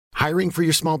Hiring for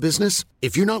your small business?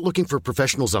 If you're not looking for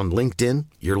professionals on LinkedIn,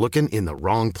 you're looking in the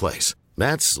wrong place.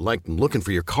 That's like looking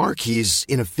for your car keys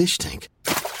in a fish tank.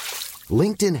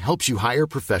 LinkedIn helps you hire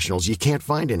professionals you can't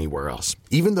find anywhere else,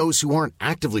 even those who aren't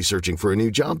actively searching for a new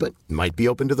job but might be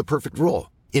open to the perfect role.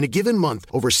 In a given month,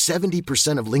 over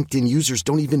 70% of LinkedIn users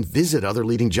don't even visit other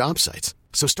leading job sites.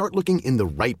 So start looking in the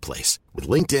right place. With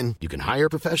LinkedIn, you can hire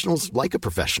professionals like a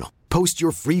professional. Post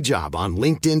your free job on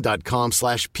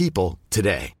linkedin.com/people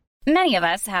today. Many of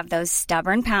us have those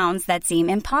stubborn pounds that seem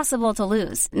impossible to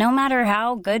lose, no matter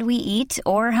how good we eat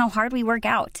or how hard we work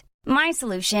out. My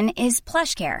solution is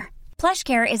PlushCare.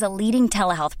 PlushCare is a leading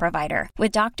telehealth provider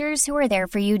with doctors who are there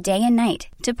for you day and night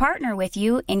to partner with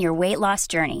you in your weight loss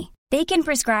journey. They can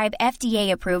prescribe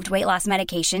FDA-approved weight loss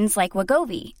medications like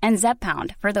Wegovy and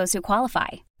Zepbound for those who qualify.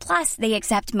 Plus, they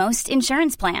accept most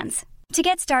insurance plans. To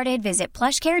get started, visit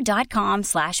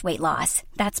plushcare.com/weightloss.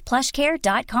 That's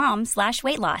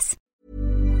plushcare.com/weightloss.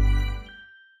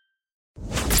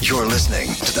 You're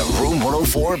listening to the Room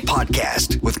 104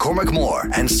 podcast with Cormac Moore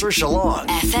and Saoirse Long.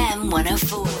 FM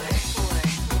 104.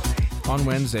 On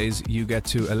Wednesdays, you get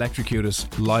to electrocute us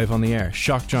live on the air.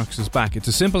 Shock Jocks is back. It's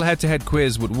a simple head-to-head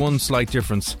quiz with one slight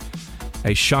difference.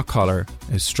 A shock collar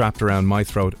is strapped around my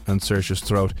throat and Saoirse's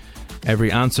throat.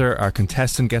 Every answer our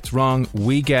contestant gets wrong,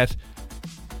 we get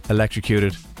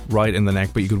electrocuted right in the neck.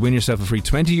 But you could win yourself a free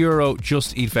 €20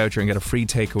 Just Eat voucher and get a free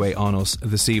takeaway on us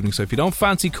this evening. So if you don't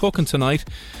fancy cooking tonight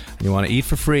and you want to eat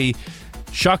for free,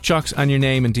 Shock Jocks and your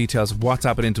name and details,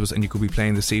 WhatsApp it into us and you could be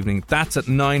playing this evening. That's at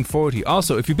 9:40.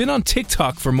 Also, if you've been on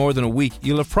TikTok for more than a week,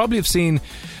 you'll have probably seen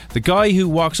the guy who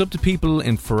walks up to people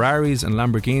in Ferraris and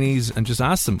Lamborghinis and just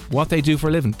asks them what they do for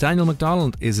a living. Daniel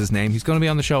McDonald is his name. He's going to be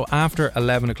on the show after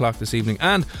 11 o'clock this evening.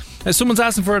 And someone's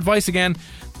asking for advice again.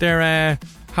 They're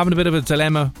having a bit of a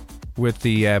dilemma with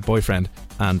the boyfriend,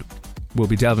 and we'll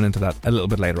be delving into that a little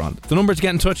bit later on. The number to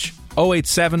get in touch,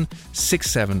 087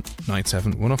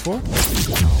 6797 104.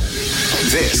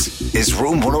 This is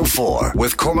Room 104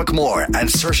 with Cormac Moore and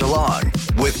Saoirse Long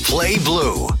with Play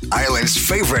Blue, Ireland's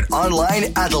favourite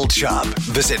online adult shop.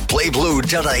 Visit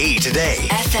playblue.ie today.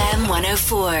 FM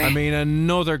 104. I mean,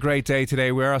 another great day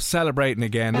today. We're celebrating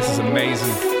again. This is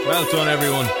amazing. Well done,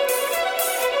 everyone.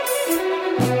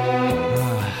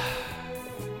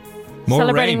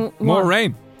 More rain. More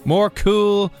rain. More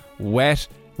cool, wet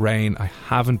rain. I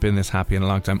haven't been this happy in a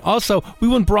long time. Also, we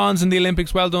won bronze in the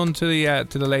Olympics. Well done to the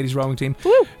ladies rowing team.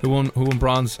 Woo. who won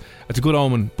bronze. It's a good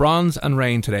omen. Bronze and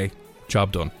rain today.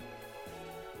 Job done.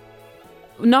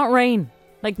 Not rain.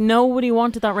 Like, nobody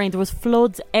wanted that rain. There was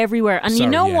floods everywhere. And you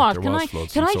know what? Can I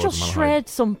just shred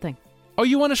something? Oh,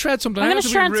 you want to shred something? I'm going to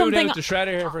shred something. Out the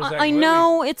shredder here for a second. I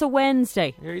know it's a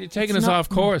Wednesday. You're taking us off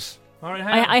course. All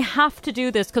right, I have to do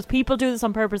this because people do this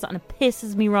on purpose and it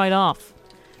pisses me right off.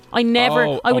 I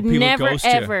would never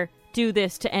ever do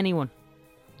this to anyone.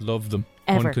 Love them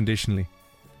ever. Unconditionally.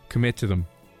 Commit to them.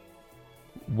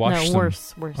 Wash them.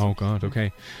 Worse. Oh God.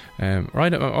 Okay.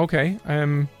 Right. Okay.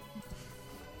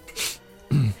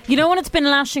 You know when it's been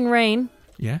lashing rain?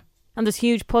 Yeah. And there's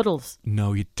huge puddles.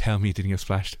 No, you tell me you didn't get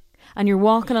splashed. And you're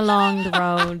walking along the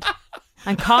road.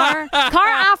 And car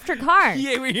after car.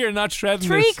 Yeah, we're here not shredding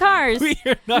 3 this. cars. We're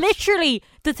not literally,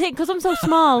 the thing, because I'm so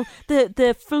small,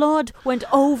 the flood went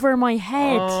over my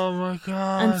head. Oh my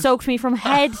God. And soaked me from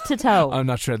head to toe. I'm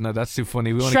not shredding that. That's too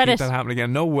funny. We want to Shred keep it. that happening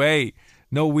again. No way.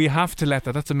 No, we have to let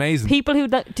that. That's amazing. People who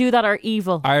do that are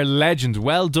evil. Are legends.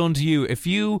 Well done to you. If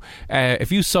you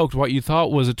soaked what you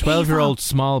thought was a 12-year-old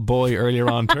small boy earlier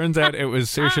on, turns out it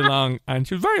was Saoirse Long, and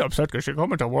she was very upset because she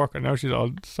come into work and now she's all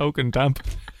soaking damp.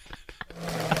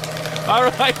 All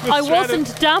right. I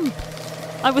wasn't damp.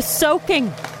 I was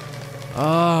soaking.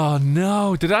 Oh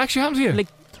no! Did it actually happen to you? Like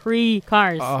 3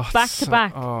 cars back to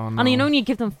back. Oh, no. And you know when you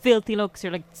give them filthy looks,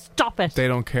 you're like, stop it. They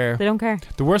don't care. They don't care.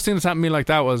 The worst thing that's happened to me like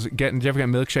that was did you ever get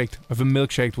milkshaked? I've been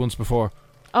milkshaked once before.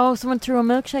 Oh, someone threw a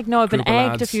milkshake? No, I've been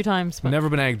egged a few times. But Never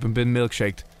been egged, but been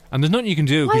milkshaked. And there's nothing you can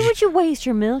do. Why would you waste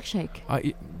your milkshake?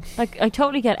 I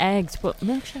totally get eggs, but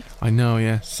milkshakes? I know,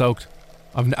 yeah. Soaked.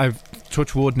 I've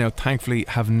touched wood now, thankfully,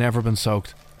 have never been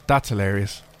soaked. That's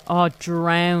hilarious. Oh,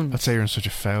 drowned. I'd say you're in such a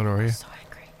foul, are you? So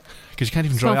angry. Because you can't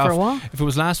even dry off. If it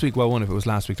was last week, if it was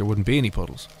last week, there wouldn't be any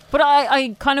puddles. But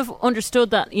I kind of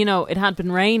understood that, it had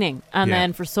been raining and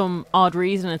then for some odd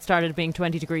reason it started being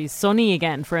 20 degrees sunny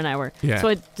again for an hour. Yeah. So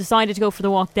I decided to go for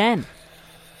the walk then.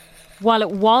 While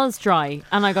it was dry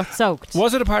and I got soaked.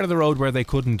 Was it a part of the road where they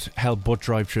couldn't help but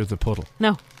drive through the puddle?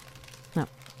 No.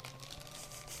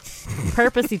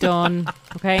 Purposely done,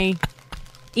 okay?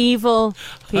 Evil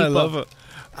people. I love it.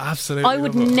 Absolutely. I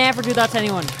would never do that to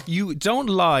anyone. You don't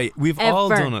lie. We've all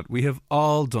done it. We have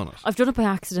all done it. I've done it by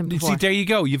accident before. See, there you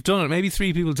go. You've done it. Maybe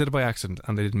 3 people did it by accident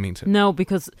and they didn't mean to. No,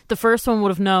 because the first one would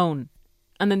have known.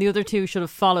 And then the other 2 should have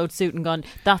followed suit and gone,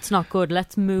 that's not good,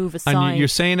 let's move aside. And you're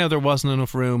saying now there wasn't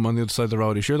enough room on the other side of the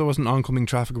road. Are you sure there wasn't oncoming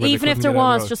traffic? Even if there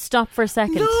was, just stop for a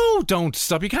second. No, don't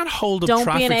stop. You can't hold up don't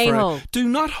traffic. Don't be an a-hole. Do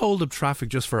not hold up traffic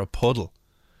just for a puddle.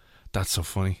 That's so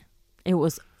funny. It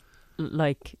was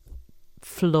like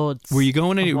floods. Were you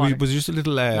going anywhere? Was it just a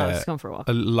little no, I was going for a walk.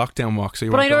 A lockdown walk? So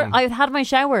you but I've had my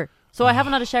shower. So I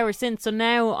haven't had a shower since. So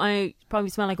now I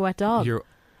probably smell like a wet dog.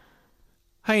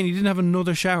 Hey, and you didn't have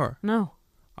another shower? No.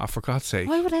 Oh, for God's sake.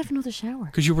 Why would I have another shower?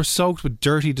 Because you were soaked with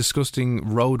dirty, disgusting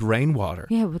road rainwater.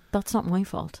 Yeah, but that's not my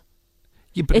fault.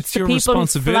 Yeah, but it's your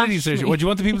responsibility. What, do you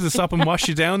want the people to stop and wash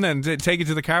you down then? Take it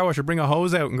to the car wash or bring a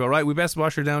hose out and go, right, we best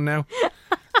wash her down now?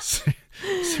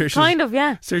 Kind of,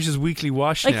 yeah. Saoirse's weekly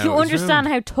wash like now. You understand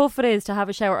how tough it is to have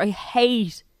a shower. I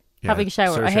hate having a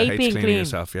shower. Saoirse I hate being cleaning clean.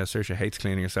 Herself. Yeah, Saoirse hates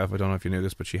cleaning herself. I don't know if you knew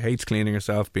this, but she hates cleaning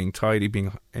herself, being tidy,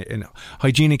 being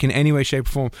hygienic in any way, shape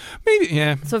or form. Maybe,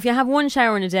 yeah. So if you have 1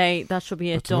 shower in a day, that should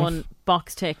be it. Done. Enough.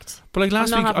 Box ticked. But like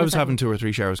last week I was having 2 or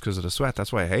 3 showers because of the sweat.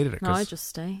 That's why I hated it. No, I just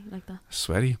stay like that.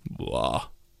 Sweaty. Blah.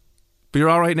 But you're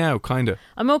alright now, kind of.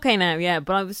 I'm okay now, yeah,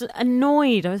 but I was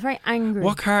annoyed. I was very angry.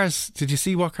 What cars? Did you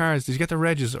see what cars? Did you get the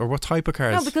regs or what type of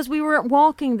cars? No, because we were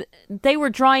walking. They were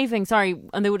driving,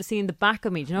 and they would have seen the back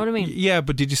of me. Do you know what I mean? Yeah,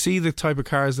 but did you see the type of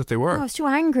cars that they were? No, I was too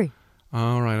angry.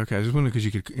 Oh, right, okay. I was just wondering because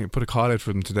you could put a call out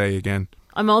for them today again.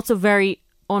 I'm also very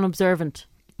unobservant.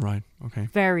 Right, okay.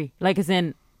 Very. Like as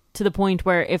in, to the point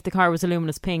where if the car was a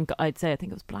luminous pink, I'd say I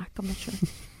think it was black. I'm not sure.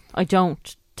 I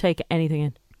don't take anything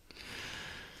in.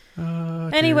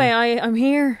 Anyway, I'm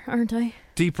here, aren't I?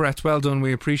 Deep breaths, well done.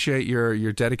 We appreciate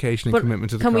your dedication and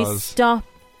commitment to the cause. Can we stop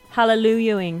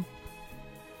hallelujahing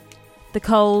the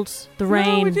cold, the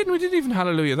rain? No, we didn't even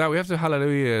hallelujah that. We have to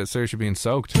hallelujah Saoirse being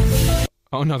soaked.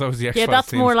 Oh no, that was the X-Files. Yeah, that's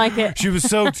themes. more like it. She was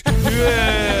soaked.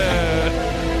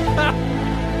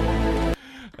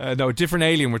 No, different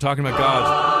alien. We're talking about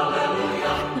God.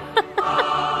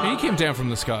 He came down from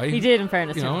the sky. He did, in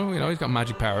fairness. You know, he's got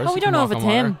magic powers. Oh, we don't know if it's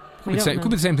him. Could be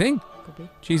the same thing. Could be.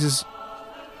 Jesus.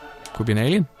 Could be an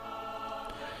alien.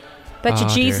 Bet you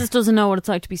Jesus doesn't know what it's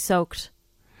like to be soaked.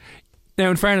 Now,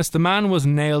 in fairness, the man was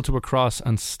nailed to a cross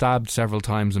and stabbed several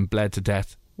times and bled to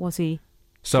death. Was he?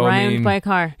 So drowned by a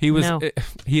car? He was.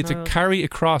 He had to carry a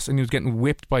cross and he was getting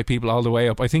whipped by people all the way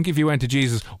up. I think if you went to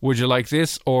Jesus, would you like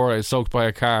this or soaked by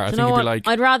a car? I think he'd be like,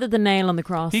 I'd rather the nail on the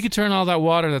cross. He could turn all that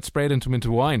water that sprayed into him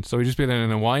into wine. So he'd just be there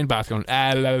in a wine bath going,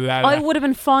 la, la, la. I would have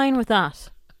been fine with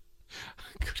that.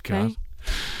 Good God. Okay?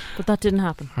 But that didn't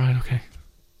happen. All right, okay.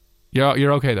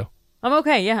 You're okay though. I'm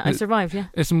okay, yeah. I survived, yeah.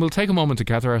 Listen, we'll take a moment to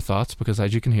gather our thoughts because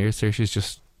as you can hear, Saoirse's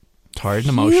just tired and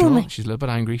emotional. She's a little bit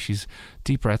angry. She's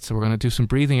deep breaths. So we're going to do some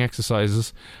breathing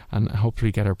exercises and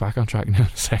hopefully get her back on track now in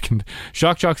a second.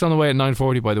 Shock Jock's on the way at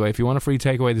 9:40, by the way. If you want a free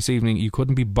takeaway this evening, you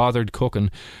couldn't be bothered cooking.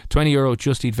 €20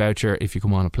 Just Eat voucher if you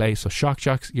come on and play. So Shock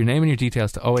Jocks, your name and your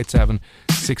details to 087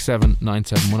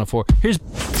 6797 104.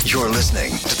 You're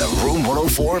listening to the Room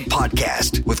 104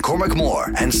 podcast with Cormac Moore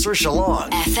and Saoirse Long.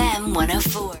 FM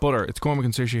 104. Butter, it's Cormac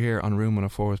and Saoirse here on Room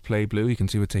 104 with Play Blue. You can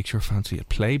see what takes your fancy at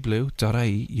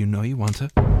playblue.ie. You know you want to.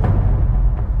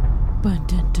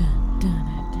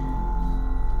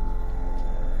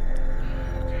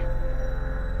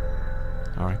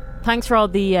 Alright. Thanks for all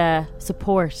the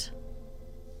support.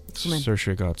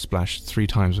 Saoirse got splashed 3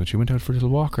 times when she went out for a little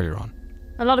walk earlier on.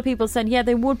 A lot of people said, yeah,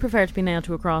 they would prefer to be nailed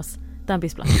to a cross than be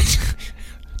splashed.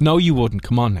 No, you wouldn't.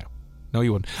 Come on now. No,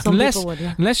 you wouldn't. Some people would,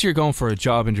 yeah. Unless you're going for a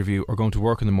job interview or going to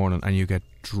work in the morning and you get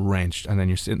drenched and then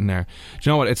you're sitting there. Do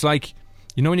you know what? It's like,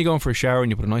 you know when you're going for a shower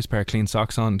and you put a nice pair of clean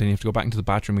socks on, then you have to go back into the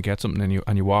bathroom and get something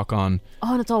and you walk on.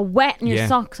 Oh, and it's all wet in your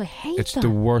socks. I hate It's that. the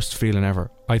worst feeling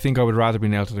ever. I think I would rather be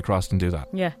nailed to the cross than do that.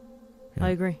 Yeah. I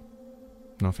agree.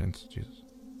 No offence, Jesus.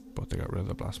 But they got rid of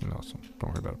the blasphemy law, so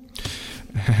don't worry about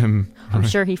it. I'm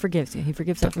sure he forgives you. He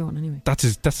forgives everyone anyway. That's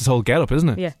his whole get-up, isn't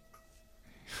it? Yeah.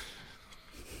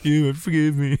 You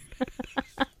forgive me.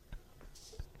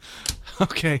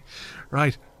 Okay,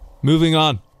 right. Moving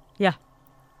on. Yeah.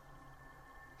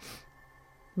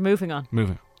 Moving on.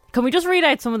 Moving. Can we just read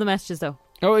out some of the messages though?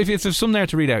 Oh, if there's some there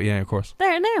to read out, yeah, of course.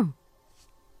 There now.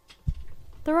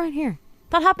 They're right here.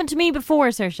 That happened to me before,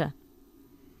 Saoirse.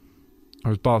 I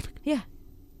was Baltic. Yeah.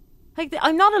 Like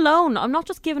I'm not alone. I'm not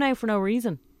just giving out for no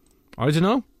reason. I don't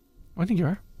know. I think you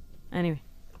are. Anyway,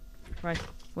 right.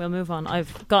 We'll move on.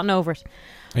 I've gotten over it.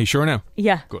 Are you sure now?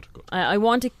 Yeah. Good. I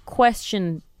want to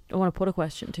question. I want to put a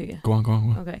question to you. Go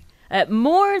on. Okay.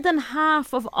 More than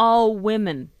half of all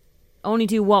women only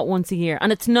do what once a year?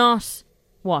 And it's not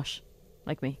what?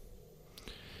 Like me.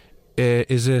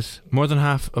 Is it more than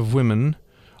half of women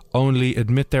only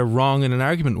admit they're wrong in an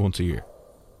argument once a year?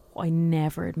 I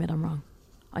never admit I'm wrong.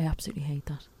 I absolutely hate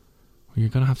that. Well, you're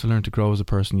going to have to learn to grow as a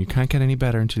person. You can't get any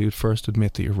better until you first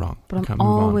admit that you're wrong. But I'm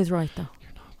always right, though.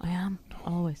 You're not. I am. No.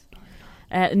 Always.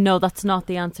 No, that's not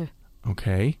the answer.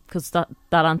 Okay. Because that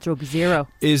answer will be 0.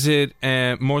 Is it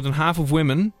more than half of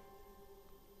women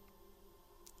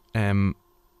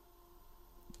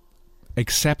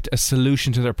accept a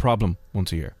solution to their problem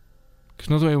once a year? Because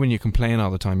another way, when you complain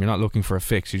all the time, you're not looking for a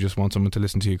fix. You just want someone to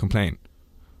listen to you complain.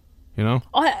 You know?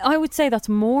 I would say that's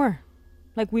more.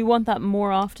 Like, we want that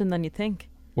more often than you think.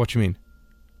 What do you mean?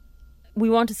 We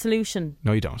want a solution.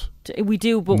 No, you don't. We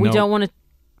do, but we don't want to.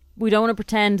 We don't want to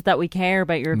pretend that we care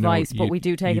about your advice, but we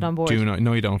do take it on board.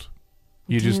 No, you don't.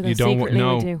 You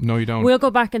don't. No, you don't. We'll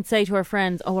go back and say to our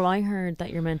friends, "Oh, well, I heard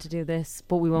that you're meant to do this,"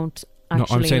 but we won't. No,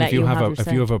 I'm saying if you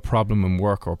have a problem in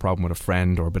work or a problem with a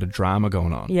friend or a bit of drama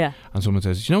going on, and someone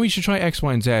says, you should try X,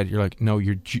 Y, and Z, you're like, no,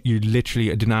 you're literally,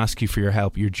 I didn't ask you for your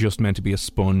help. You're just meant to be a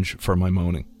sponge for my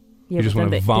moaning. Yeah, you just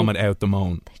want to vomit out the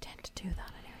moan. They tend to do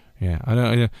that anyway. Yeah, I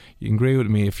know. You can agree with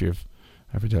me if you've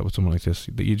ever dealt with someone like this,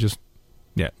 that you just,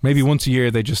 maybe once a year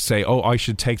they just say, oh, I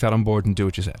should take that on board and do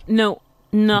what you said. No,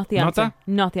 not the answer. Not that?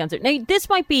 Not the answer. Now, this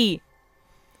might be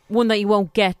one that you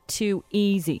won't get too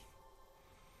easy.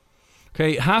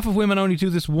 Okay, half of women only do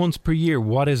this once per year.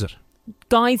 What is it?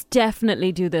 Guys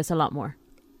definitely do this a lot more.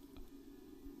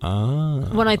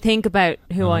 When I think about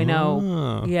who I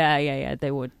know, yeah, they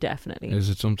would definitely. Is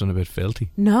it something a bit filthy?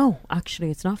 No,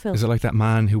 actually, it's not filthy. Is it like that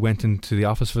man who went into the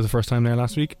office for the first time there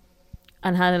last week?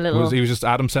 And had a little... He was just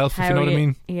at himself, if you know what I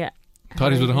mean? Yeah.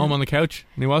 Thought he was at home on the couch,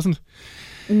 and he wasn't?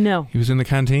 No. He was in the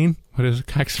canteen with his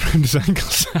cactus around his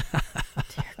ankles. Dear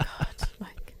God.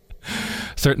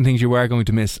 Certain things you are going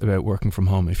to miss about working from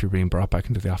home if you're being brought back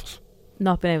into the office.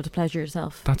 Not being able to pleasure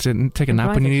yourself. That's it. And take a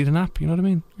nap when you need a nap. You know what I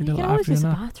mean? You can always use the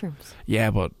bathrooms. Yeah,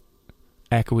 but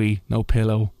echoey, no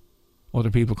pillow,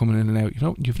 other people coming in and out.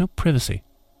 You've no privacy.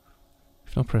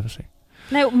 You've no privacy.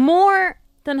 Now, more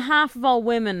than half of all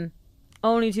women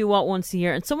only do what once a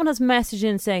year, and someone has messaged in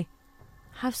and say,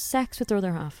 have sex with their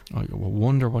other half. I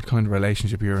wonder what kind of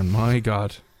relationship you're in. My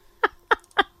God.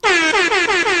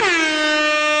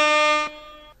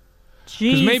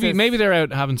 Because maybe they're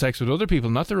out having sex with other people,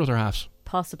 not their other halves.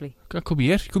 Possibly. That could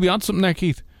be it. You could be on something there,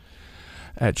 Keith.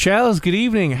 Chels, good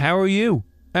evening. How are you?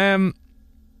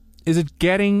 Is it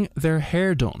getting their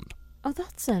hair done? Oh,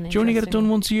 that's an interesting. Do you only get it done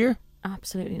once a year?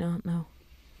 Absolutely not, no.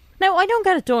 Now, I don't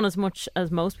get it done as much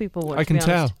as most people would. I can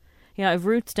tell. Yeah, I've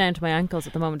roots down to my ankles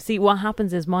at the moment. See, what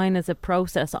happens is mine is a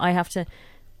process. I have to...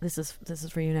 This is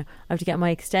for you now. I have to get my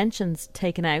extensions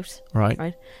taken out.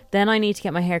 Right. Then I need to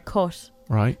get my hair cut.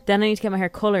 Right. Then I need to get my hair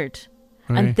coloured.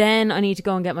 Right. And then I need to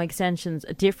go and get my extensions,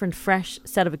 a different, fresh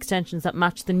set of extensions that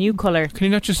match the new colour. Can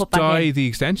you not just dye the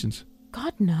extensions?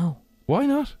 God, no. Why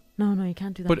not? No, you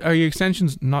can't do that. But are your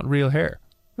extensions not real hair?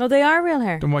 No, they are real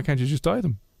hair. Then why can't you just dye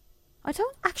them? I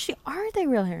don't actually... Are they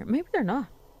real hair? Maybe they're not.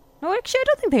 No, actually, I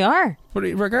don't think they are. But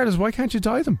regardless, why can't you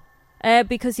dye them?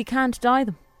 Because you can't dye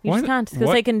them. You just can't.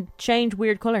 Because they can change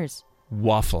weird colours.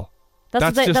 Waffle.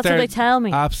 That's what they tell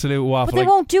me. Absolute waffle. But they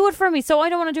won't do it for me, so I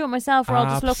don't want to do it myself, or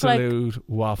I'll just look like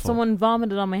waffle. Someone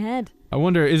vomited on my head. I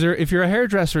wonder, if you're a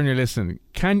hairdresser and you're listening,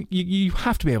 you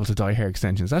have to be able to dye hair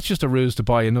extensions. That's just a ruse to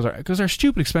buy another, because they're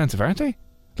stupid expensive, aren't they?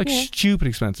 Stupid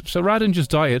expensive. So rather than just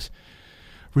dye it,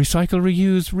 recycle,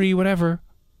 reuse, whatever,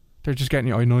 they're just getting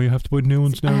you. I know you have to buy new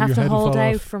ones now. I have to hold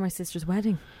out for my sister's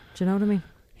wedding. Do you know what I mean?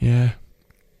 Yeah.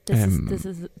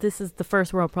 This is the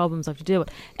first world problems I have to deal with.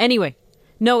 Anyway,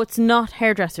 no, it's not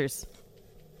hairdressers.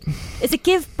 Is it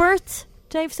give birth?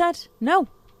 Dave said no.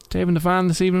 Dave and the fan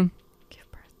this evening. Give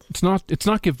birth. It's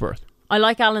not give birth. I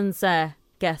like Alan's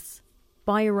guess.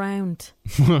 Buy a round.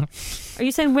 Are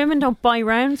you saying women don't buy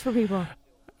rounds for people?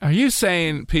 Are you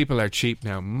saying people are cheap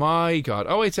now? My God.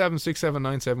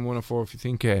 087-6797-104 if you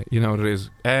think you know what it is.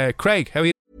 Craig, how are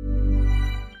you?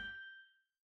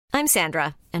 I'm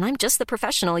Sandra, and I'm just the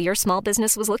professional your small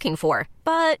business was looking for.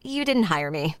 But you didn't hire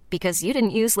me because you didn't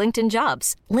use LinkedIn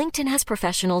Jobs. LinkedIn has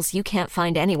professionals you can't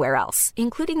find anywhere else,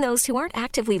 including those who aren't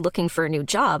actively looking for a new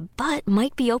job, but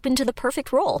might be open to the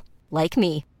perfect role, like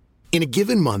me. In a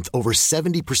given month, over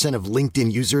 70% of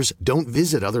LinkedIn users don't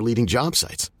visit other leading job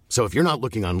sites. So if you're not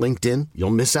looking on LinkedIn, you'll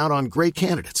miss out on great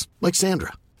candidates like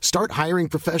Sandra. Start hiring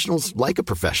professionals like a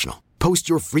professional. Post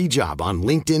your free job on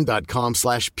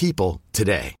linkedin.com/people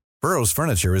today. Burrow's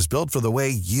furniture is built for the way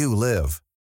you live.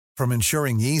 From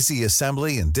ensuring easy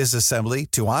assembly and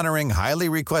disassembly to honoring highly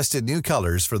requested new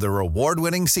colors for their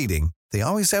award-winning seating, they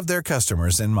always have their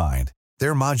customers in mind.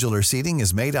 Their modular seating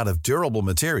is made out of durable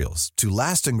materials to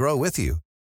last and grow with you.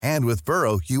 And with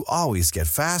Burrow, you always get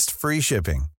fast, free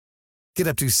shipping. Get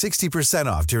up to 60%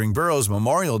 off during Burrow's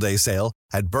Memorial Day sale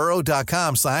at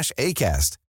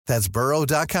burrow.com/ACAST. That's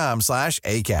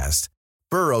burrow.com/ACAST.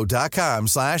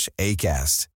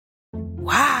 burrow.com/ACAST.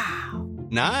 Wow.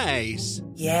 Nice.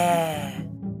 Yeah.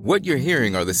 What you're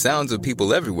hearing are the sounds of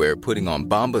people everywhere putting on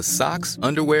Bombas socks,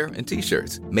 underwear, and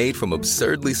T-shirts made from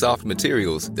absurdly soft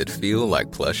materials that feel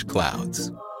like plush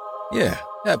clouds. Yeah,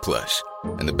 that plush.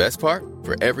 And the best part?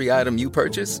 For every item you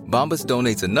purchase, Bombas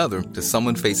donates another to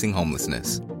someone facing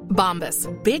homelessness. Bombas.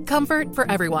 Big comfort for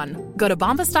everyone. Go to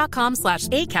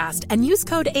bombas.com/ACAST and use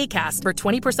code ACAST for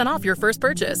 20% off your first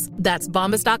purchase. That's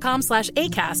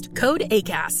bombas.com/ACAST. Code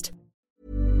ACAST.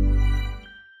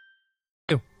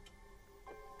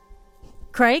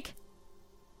 Craig?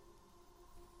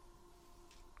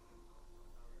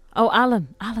 Oh, Alan.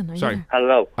 Alan, are you Sorry. there?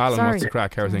 Hello. Alan, Sorry. what's the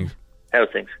crack? How are things? How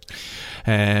things?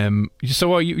 So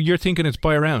what, you're thinking it's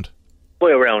buy around?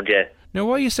 Buy around, yeah. Now,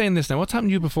 why are you saying this now? What's happened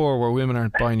to you before where women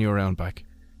aren't buying you around back?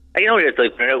 You know, it's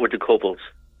like you're out with the couples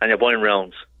and you're buying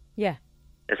rounds. Yeah.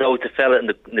 It's always the fella in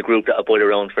the group that buy the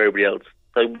rounds for everybody else.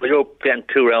 So when you're getting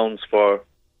 2 rounds for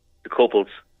the couples,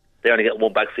 they're only getting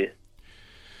 1 back for you.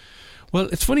 Well,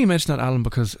 it's funny you mention that, Alan,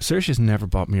 because Saoirse's never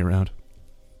bought me around.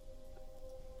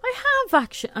 I have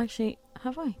actually,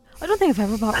 have I? I don't think I've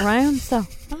ever bought rounds, though.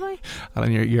 Have I?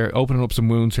 Alan, you're opening up some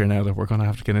wounds here now that we're going to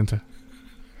have to get into.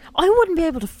 I wouldn't be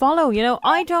able to follow, you know.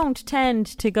 I don't tend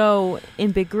to go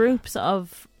in big groups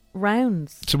of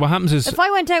rounds. So what happens is... If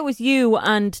I went out with you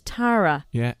and Tara...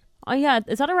 Yeah. Oh, yeah,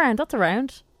 is that a round? That's a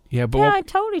round. Yeah, but yeah, I'd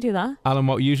totally do that. Alan,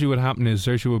 what usually would happen is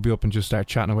Saoirse would be up and just start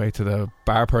chatting away to the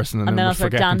bar person, and then I'll would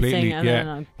start forget dancing, completely. and yeah,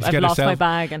 then I've lost my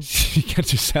bag, and she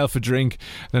gets herself a drink,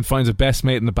 and then finds a best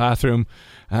mate in the bathroom,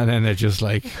 and then they're just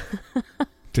like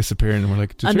disappearing, and we're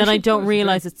like, and then I don't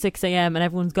realise it's 6 a.m. and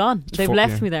everyone's gone. They've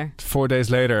left me there. 4 days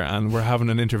later, and we're having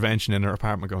an intervention in her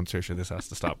apartment, going, Saoirse, this has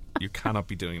to stop. You cannot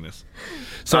be doing this.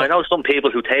 So I know some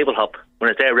people who table hop. When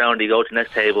it's there round, you go to the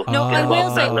next table. No, I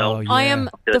will say, I am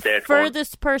the there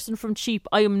furthest person from cheap.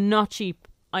 I am not cheap.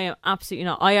 I am absolutely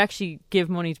not. I actually give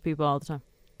money to people all the time.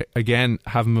 Again,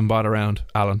 haven't been bought around,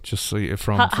 Alan, just so you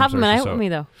from haven't been Saoirse, out with me,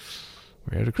 though.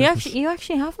 We're out of Christmas. You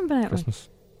actually haven't been out Christmas. with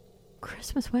me.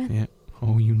 Christmas when? Yeah.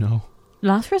 Oh, you know.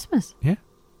 Last Christmas? Yeah.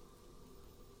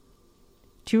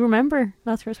 Do you remember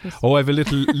last Christmas? Oh, I have a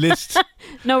little list.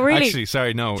 No, really. Actually,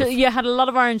 sorry, no. So you had a lot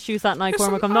of orange juice that night,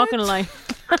 Cormac. I'm not going to lie.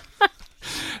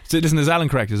 So, listen, is Alan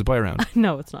correct? Is it buy around?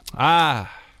 No, it's not.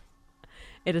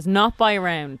 It is not buy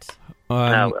around.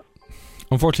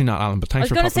 Unfortunately not, Alan, but thanks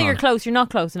for popping on. I was going to say you're close. You're not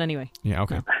close in any way. Yeah,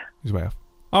 okay. He's way off.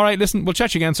 All right, listen, we'll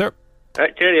chat you again, sir. All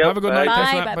right, cheerio. Have a good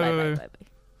night. Bye.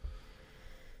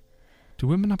 Do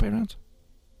women not buy around?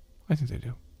 I think they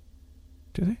do.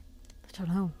 Do they? I don't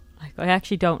know. I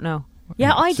actually don't know.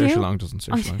 Yeah, I do. Saoirse Long doesn't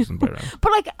buy around.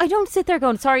 But I don't sit there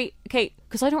going, sorry, okay,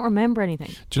 because I don't remember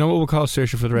anything. Do you know what we'll call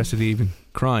Saoirse for the rest of the evening?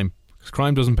 Crime. Because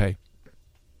crime doesn't pay.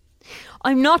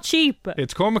 I'm not cheap.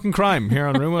 It's Cormac and Crime here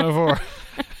on Room 104.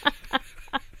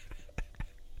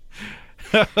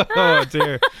 Oh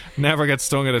dear. Never get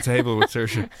stung at a table with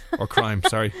Saoirse. Or Crime,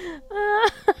 sorry.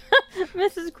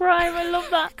 Mrs. Crime, I love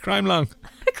that. Crime Long.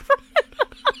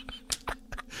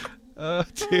 Oh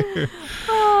dear.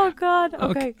 Oh God.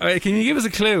 Okay. All right, can you give us a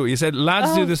clue? You said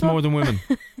lads do this more than women.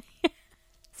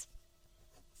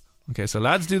 Okay, so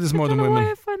lads do this more than women.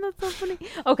 Why I find that so funny.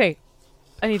 Okay,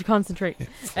 I need to concentrate.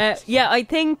 I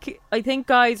think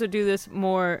guys would do this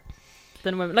more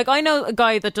than women. Like, I know a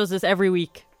guy that does this every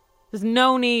week. There's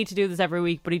no need to do this every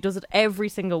week, but he does it every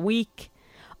single week.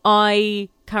 I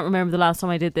can't remember the last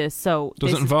time I did this, so does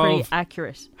this it involve is pretty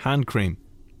accurate. Hand cream?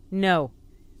 No.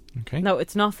 Okay. No,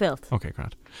 it's not filth. Okay,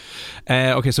 great.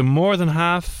 Okay, so more than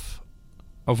half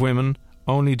of women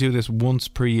only do this once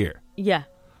per year. Yeah.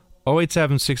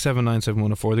 087 679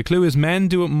 104. The clue is men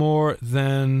do it more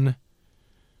than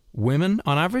women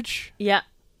on average? Yeah.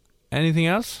 Anything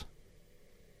else?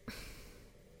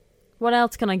 What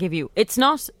else can I give you? It's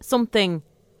not something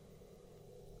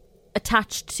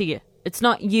attached to you. It's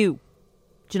not you.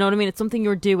 Do you know what I mean? It's something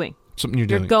you're doing. Something you're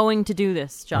doing. You're going to do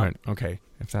this, John. Right, okay.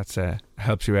 If that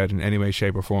helps you out in any way,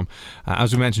 shape or form.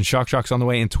 As we mentioned, Shock Jock's on the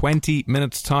way in 20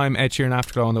 minutes' time. Ed Sheeran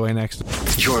Afterglow on the way next.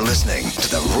 You're listening to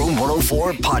the Room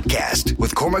 104 podcast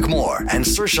with Cormac Moore and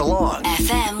Saoirse Long.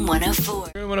 FM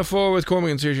 104. Room 104 with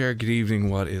Cormac and Saoirse. Good evening.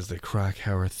 What is the crack?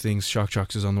 How are things? Shock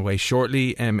Jocks is on the way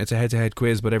shortly. It's a head-to-head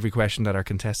quiz, but every question that our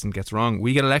contestant gets wrong,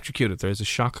 we get electrocuted. There's a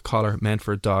shock collar meant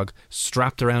for a dog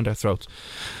strapped around our throats.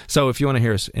 So if you want to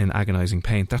hear us in agonising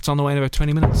pain, that's on the way in about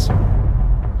 20 minutes.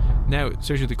 Now,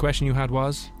 Saoirse, the question you had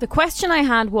was? The question I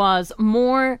had was,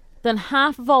 more than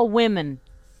half of all women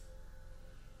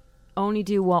only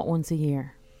do what once a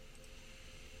year?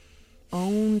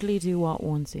 Only do what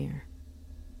once a year?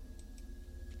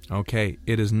 Okay,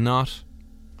 it is not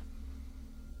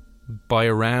buy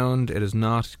a round, it is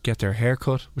not get their hair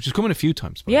cut, which is coming a few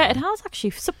times. Yeah, it has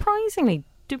actually, surprisingly.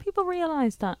 Do people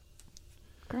realise that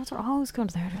girls are always going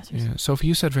to the hairdressers? Yeah, Sophie,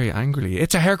 you said very angrily,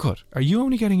 it's a haircut. Are you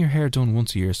only getting your hair done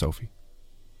once a year, Sophie?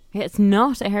 Yeah, it's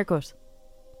not a haircut.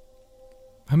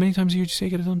 How many times a year do you say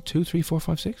you get it done? 2, 3, 4,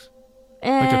 5, 6?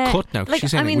 Like a cut now.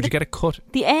 She's saying, would you get a cut?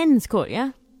 The ends cut,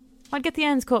 yeah. I'd get the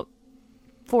ends cut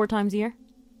 4 times a year.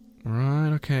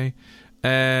 Right, okay.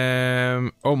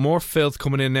 More filth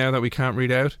coming in now that we can't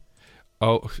read out.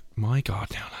 Oh, my God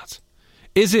now, lads.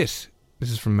 Is it,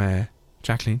 this is from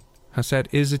Jacqueline, has said,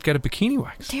 is it get a bikini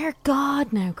wax? Dear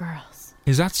God now, girls.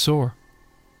 Is that sore?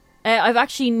 I've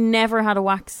actually never had a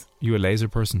wax. You a laser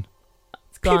person?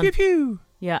 It's gone. Pew, pew, pew.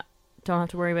 Yeah, don't have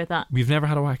to worry about that. We've never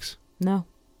had a wax? No.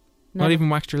 Never. Not even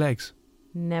waxed your legs?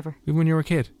 Never. Even when you were a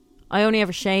kid? I only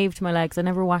ever shaved my legs. I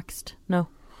never waxed. No.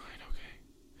 Right,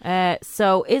 okay.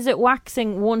 So is it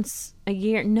waxing once a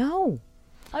year? No.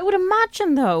 I would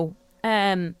imagine though.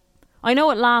 I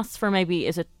know it lasts for maybe,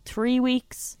 is it 3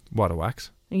 weeks? What, a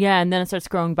wax? Yeah, and then it starts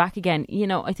growing back again. You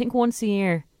know, I think once a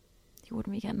year you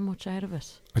wouldn't be getting much out of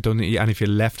it. I don't think, and if you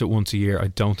left it once a year, I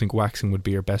don't think waxing would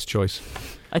be your best choice.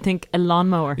 I think a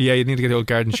lawnmower. Yeah, you'd need to get the old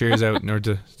garden shears out, or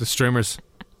the strimmers.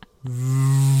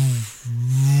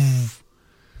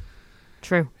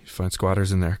 True. You find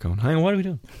squatters in there going, hang on, what are we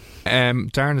doing?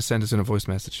 Darren has sent us in a voice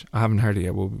message. I haven't heard it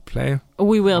yet. Will we play it?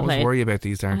 We will play it. I always worry about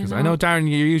these, Darren, because I know, Darren,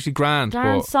 you're usually grand.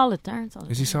 Darren's solid.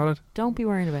 Is he solid? Don't be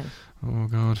worrying about it. Oh,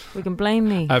 God. We can blame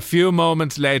me. A few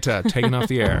moments later, taken off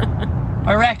the air.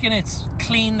 I reckon it's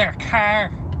clean their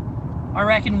car. I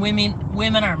reckon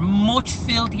women are much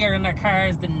filthier in their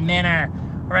cars than men are.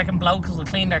 I reckon blokes will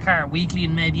clean their car weekly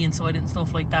and maybe inside it and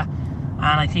stuff like that. And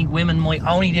I think women might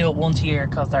only do it once a year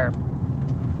because they're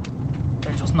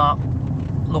just not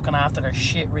looking after their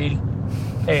shit, really.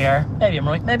 There you are. Maybe I'm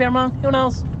right. Maybe I'm wrong. Who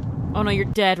knows? Oh, no, you're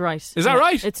dead right. Is that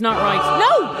right? It's not right.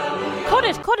 No!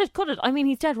 Cut it. I mean,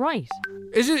 he's dead right.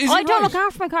 Is it I don't look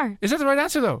after my car. Is that the right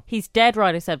answer, though? He's dead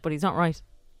right, I said, but he's not right.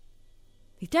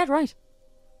 He's dead right.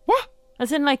 What?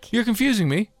 As in, like... You're confusing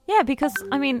me. Yeah, because,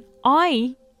 I mean,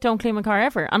 I don't clean my car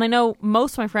ever. And I know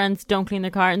most of my friends don't clean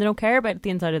their car and they don't care about the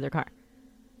inside of their car.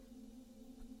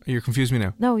 You're confusing me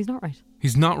now. No, he's not right.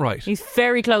 He's not right. He's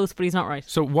very close, but he's not right.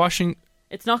 So washing...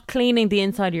 It's not cleaning the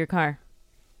inside of your car.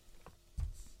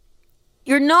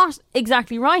 You're not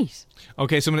exactly right.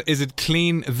 Okay, so is it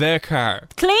clean the car?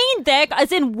 Clean the...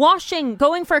 As in washing.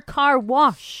 Going for a car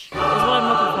wash is what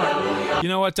I'm looking for. You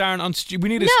know what, Darren? We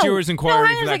need a stewards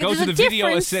inquiry for that. Go to the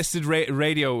video assisted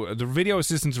radio. The video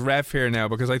assistant's ref here now,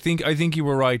 because I think you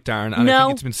were right, Darren, and I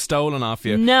think it's been stolen off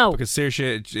you. No. Because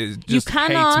Saoirse just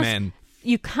hates men.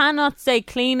 You cannot say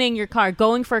cleaning your car,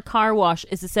 going for a car wash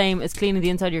is the same as cleaning the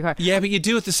inside of your car. Yeah, but you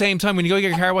do it at the same time. When you go get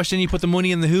your car washed, then you put the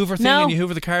money in the Hoover thing and you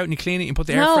hoover the car out and you clean it and put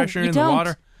the air freshener in the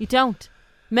water. You don't.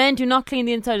 Men do not clean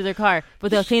the inside of their car,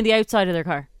 but they'll clean the outside of their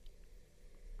car.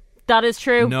 That is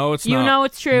true. No, it's not. You know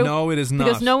it's true. No, it is not.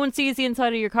 Because no one sees the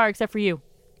inside of your car except for you.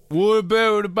 What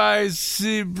about a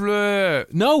bicycle?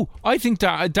 No, I think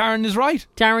Darren is right.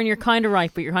 Darren, you're kind of right,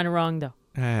 but you're kind of wrong, though.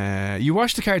 You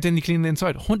wash the car, then you clean the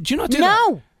inside. Do you not do that?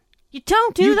 No! You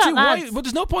don't do that, lads. Why? But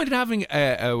there's no point in having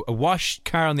a washed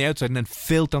car on the outside and then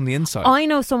filth on the inside. I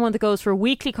know someone that goes for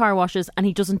weekly car washes and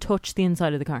he doesn't touch the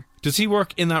inside of the car. Does he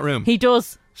work in that room? He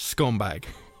does. Scumbag.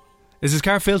 Is his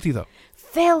car filthy, though?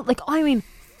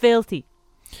 Filthy.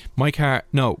 My car...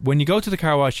 No, when you go to the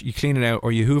car wash, you clean it out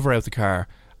or you hoover out the car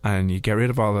and you get rid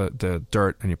of all the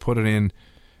dirt and you put it in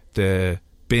the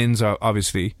bins,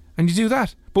 obviously, and you do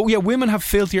that. But yeah, women have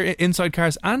filthier inside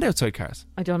cars and outside cars.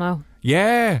 I don't know.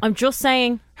 Yeah. I'm just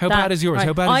saying. How bad is yours? Right.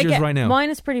 How bad is yours right now? Mine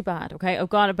is pretty bad, okay? I've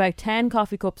got about 10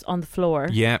 coffee cups on the floor.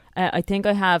 Yeah. I think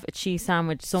I have a cheese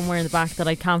sandwich somewhere in the back that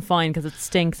I can't find because it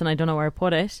stinks and I don't know where I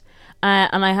put it.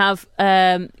 And I have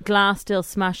glass still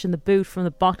smashed in the boot from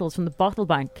the bottles from the bottle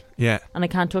bank. Yeah. And I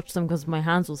can't touch them because my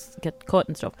hands will get cut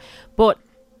and stuff. But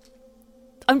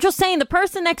I'm just saying, the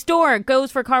person next door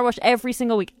goes for a car wash every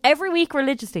single week. Every week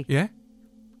religiously. Yeah.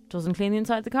 Doesn't clean the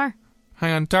inside of the car.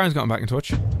 Hang on, Darren's gotten back in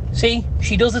touch. See,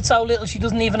 she does it so little she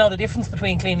doesn't even know the difference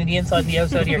between cleaning the inside and the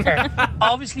outside of your car.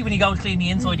 Obviously, when you go to clean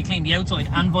the inside, you clean the outside,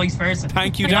 and vice versa.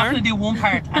 Thank you, Darren. You're not going to do one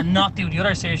part and not do the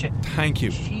other, Saoirse. Thank you.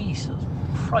 Jesus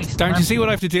Christ. Darren, do you see what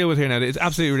I have to deal with here now? It's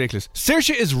absolutely ridiculous.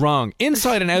 Saoirse is wrong.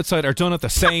 Inside and outside are done at the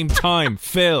same time.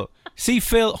 Phil. See,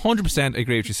 Phil, 100%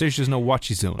 agree with you. Saoirse doesn't know what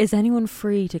she's doing. Is anyone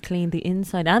free to clean the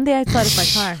inside and the outside of my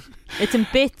car? It's in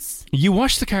bits. You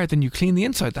wash the car, then you clean the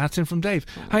inside. That's in from Dave.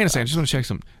 Hang on a second, I just want to check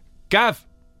something. Gav,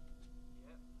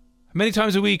 how many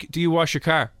times a week do you wash your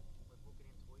car?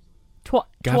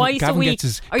 Twice a week. Gets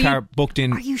his car booked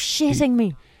in. Are you shitting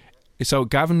me? So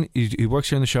Gavin, he works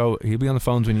here on the show. He'll be on the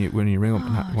phones when you ring up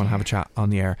and want to have a chat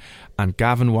on the air. And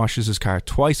Gavin washes his car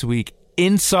twice a week,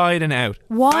 inside and out.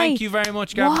 Why? Thank you very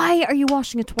much, Gavin. Why are you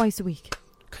washing it twice a week?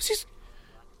 Because he's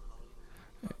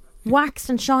waxed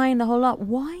and shine the whole lot.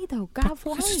 Why though, Gav?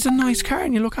 Why? Because it's a nice car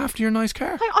and you look after your nice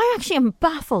car. I actually am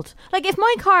baffled. Like, if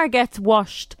my car gets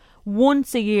washed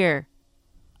once a year,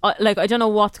 I don't know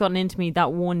what's gotten into me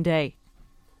that one day.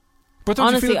 But don't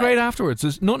Honestly, you feel great afterwards?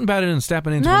 There's nothing better than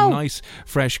stepping into a nice,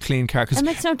 fresh, clean car. It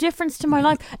makes no difference to my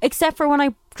life, except for when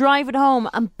I drive it home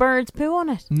and birds poo on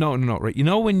it. No, right. You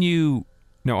know when you...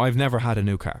 No, I've never had a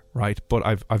new car, right? But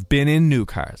I've been in new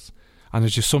cars. And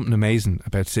there's just something amazing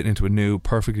about sitting into a new,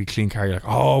 perfectly clean car. You're like,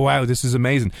 oh, wow, this is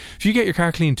amazing. If you get your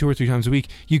car cleaned 2 or 3 times a week,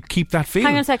 you keep that feeling.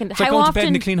 Hang on a second. It's like going to bed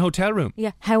in a clean hotel room.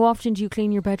 Yeah. How often do you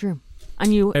clean your bedroom?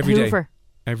 And you Every hoover? Day.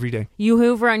 Every day. You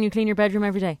hoover and you clean your bedroom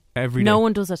every day? Every day. No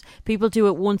one does it. People do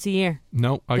it once a year.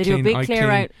 No, They do a big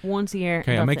clear out once a year.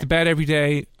 Okay, I make the bed every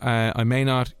day. I may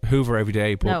not hoover every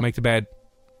day, but make the bed.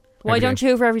 Why don't you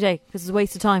hoover every day? Because it's a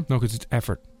waste of time. No, because it's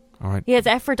effort. All right. Yeah, it's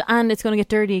effort and it's going to get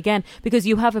dirty again because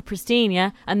you have a pristine,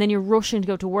 yeah, and then you're rushing to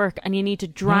go to work and you need to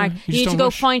drag. You need to go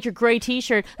find your grey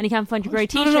t-shirt and you can't find your grey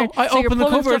t-shirt. No. I open the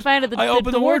cupboard. I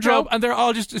open the wardrobe and they're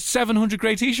all just 700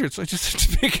 grey t-shirts. I just have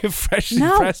to pick a freshly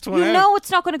pressed one out. You know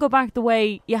it's not going to go back the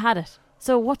way you had it.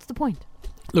 So what's the point?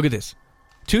 Look at this.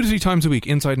 2 to 3 times a week,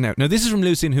 inside and out. Now, this is from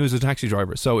Lucian, who is a taxi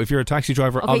driver. So, if you're a taxi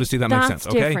driver, obviously that makes sense.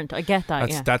 Okay, that's different. I get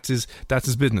that. That's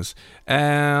his business.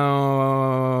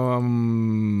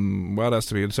 What else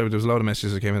to be? So there was a lot of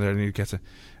messages that came in there. I need to get to.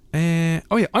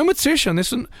 I'm with Saoirse on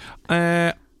this one.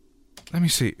 Let me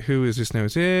see. Who is this now?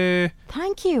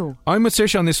 Thank you. I'm with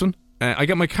Saoirse on this one. I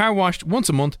get my car washed once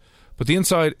a month, but the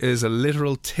inside is a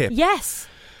literal tip. Yes.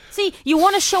 See, you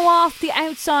want to show off the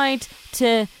outside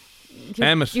to.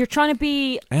 You're trying to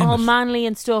be all manly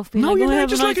and stuff. No, you're not.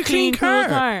 Just like a clean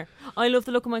car. I love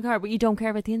the look of my car, but you don't care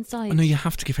about the inside. No, you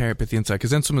have to care about the inside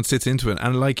because then someone sits into it,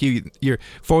 and like you're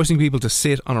forcing people to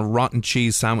sit on a rotten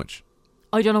cheese sandwich.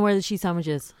 I don't know where the cheese sandwich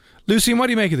is. Lucian, what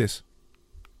do you make of this?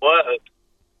 Well,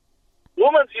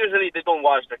 women usually they don't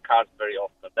wash their cars very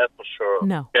often. That's for sure.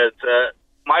 No, because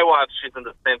my wife, she's in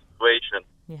the same situation.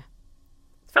 Yeah,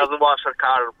 doesn't wash her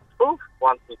car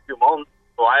once in a few months,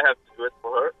 so I have to do it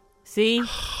for her. See,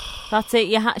 that's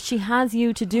it. She has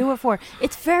you to do it for.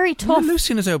 It's very tough. Well,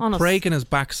 Lucian is out breaking his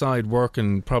backside,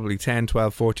 working probably 10,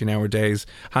 12, 14-hour days.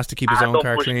 Has to keep his own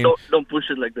car clean. Don't push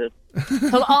it like that.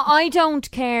 Well, I don't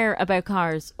care about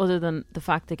cars other than the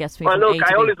fact that gets me from A to B.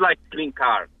 I always like clean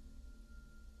cars.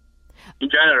 In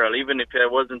general, even if I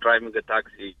wasn't driving a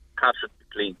taxi, cars should be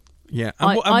clean. Yeah,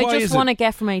 I just want to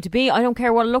get from A to B. I don't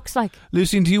care what it looks like.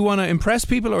 Lucian, do you want to impress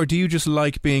people or do you just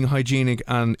like being hygienic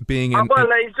and being in...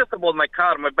 it's just about my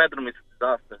car. My bedroom is a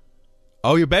disaster.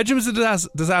 Oh, your bedroom is a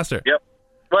disaster? Yep.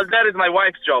 Well, that is my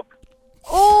wife's job.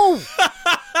 Oh!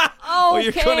 Oh,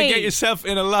 you're going to get yourself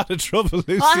in a lot of trouble,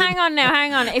 Lucian. Well, hang on.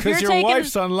 Because your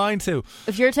wife's online too.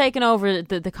 If you're taking over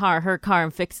the car, her car,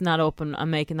 and fixing that up and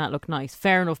making that look nice,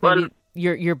 fair enough. Maybe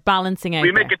you're balancing out.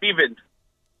 We make it even.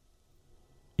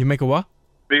 You make a what?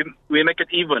 We make it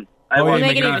even. We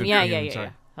make it even. Yeah.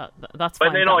 That's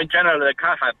fine. But in general, the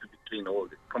car has to be clean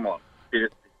always. Come on,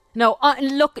 seriously. No,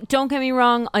 look, don't get me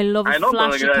wrong. I love a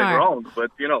flashy car. I know, wrong, but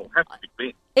has to be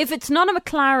clean. If it's not a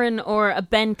McLaren or a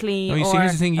Bentley or a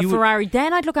Ferrari,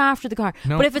 then I'd look after the car.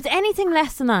 No. But if it's anything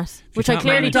less than that, which I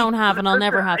clearly don't have and I'll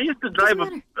never have. I used to drive a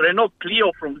Renault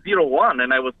Clio from 01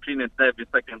 and I was cleaning it every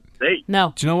second day.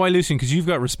 No. Do you know why, Lucian? Because you've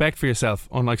got respect for yourself,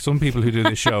 unlike some people who do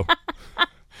this show.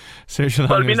 Well,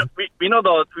 we know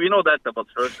that about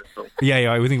Saoirse. So.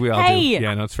 Yeah, I think we all do.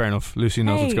 Yeah, no, it's fair enough. Lucy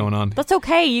knows what's going on. That's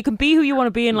okay. You can be who you want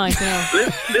to be in life. You know.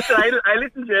 Listen, I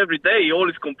listen to you every day. You're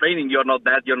always complaining. You're not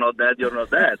that. You're not that. You're not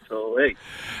that. So hey,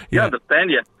 you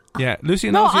understand, yeah. Yeah, Lucy.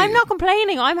 No, I'm not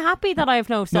complaining. I'm happy that I have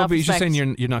no self-respect. No, but you're just saying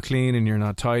you're not clean and you're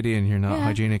not tidy and you're not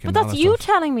hygienic. But that's you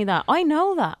telling me that. I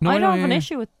know that. I don't have an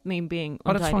issue with me being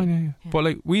untidy. That's fine. Yeah.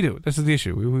 But we do. This is the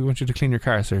issue. We want you to clean your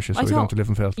car, Saoirse, so we don't have to live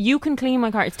in filth. You can clean my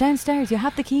car. It's downstairs. You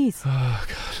have the keys. Oh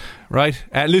God. Right,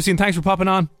 Lucian. Thanks for popping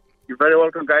on. You're very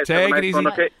welcome, guys. Take it easy.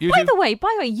 Okay. By the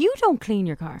way, you don't clean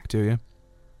your car. Do you?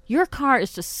 Your car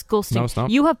is disgusting. No, it's not.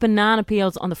 You have banana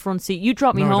peels on the front seat. You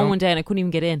dropped me home one day and I couldn't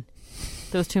even get in.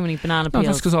 There was too many banana peels. No,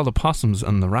 that's because all the possums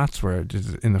and the rats were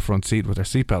in the front seat with their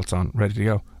seatbelts on, ready to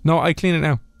go. No, I clean it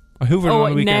now. I hoovered on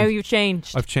the weekend. Now you've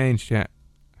changed. I've changed, yeah.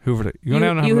 Hoovered it. You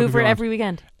hoover it every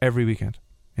weekend? Every weekend,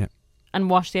 yeah. And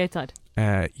wash the outside?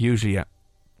 Usually, yeah.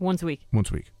 Once a week?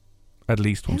 Once a week. At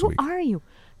least once a week. Who are you?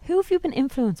 Who have you been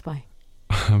influenced by?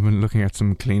 I've been looking at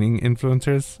some cleaning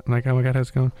influencers and like, oh my God, how's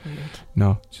it going? Weird.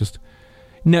 No, just...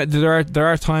 No, there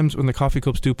are times when the coffee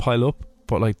cups do pile up,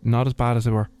 but like not as bad as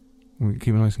they were. We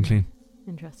keep it nice and clean.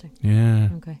 Interesting. Yeah.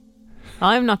 Okay.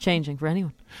 I'm not changing for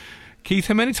anyone. Keith,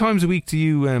 how many times a week do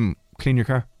you clean your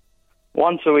car?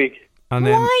 Once a week. And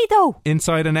then why though?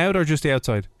 Inside and out or just the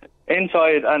outside?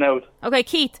 Inside and out. Okay,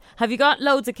 Keith, have you got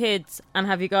loads of kids and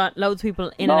have you got loads of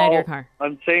people in and out of your car?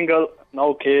 I'm single,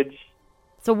 no kids.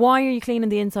 So why are you cleaning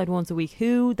the inside once a week?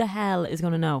 Who the hell is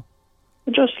going to know?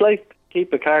 I just like keep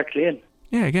the car clean.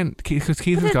 Yeah, again, because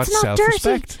Keith has got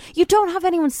self-respect. You don't have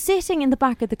anyone sitting in the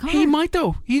back of the car. He might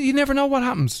though. You never know what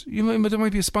happens. There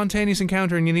might be a spontaneous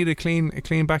encounter and you need a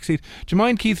clean back seat. Do you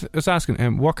mind, Keith, us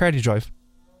asking, what car do you drive?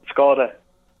 Skoda.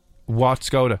 What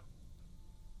Skoda?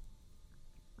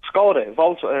 Skoda.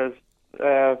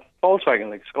 Volkswagen,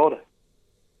 like Skoda.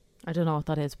 I don't know what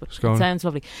that is, but Skoda. It sounds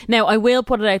lovely. Now, I will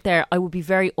put it out there, I would be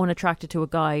very unattracted to a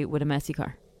guy with a messy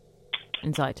car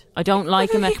inside. I don't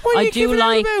like him. I do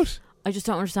like... I just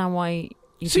don't understand why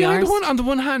you'd be arsed. On the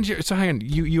one hand,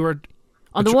 you are...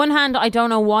 On the one hand, I don't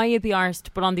know why you'd be arsed,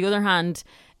 but on the other hand,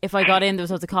 if I got in, there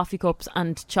was loads of coffee cups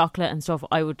and chocolate and stuff,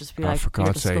 I would just be like, for you're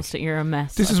God's disgusting, sake. you're a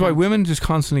mess. This is why women just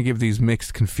constantly give these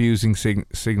mixed, confusing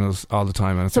signals all the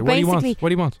time. And it's so like, what do you want? basically, What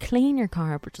do you want? Clean your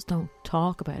car, but just don't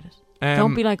talk about it.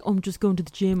 Don't be like, I'm just going to the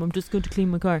gym, I'm just going to clean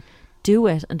my car. Do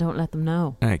it and don't let them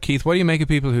know. Keith, what do you make of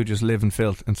people who just live in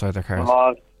filth inside their cars?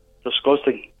 Oh,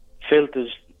 disgusting. Filth is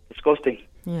disgusting.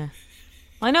 Yeah,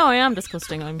 I know I am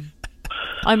disgusting.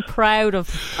 I'm proud of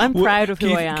who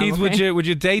I am. Keith, okay? would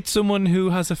you date someone who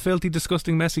has a filthy,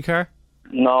 disgusting, messy car?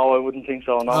 No, I wouldn't think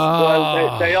so. No. Oh.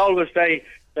 Well, they always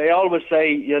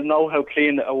say you know how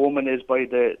clean a woman is by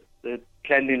the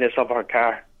cleanliness of her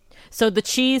car. So the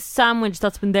cheese sandwich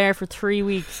that's been there for 3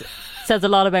 weeks says a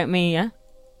lot about me, yeah?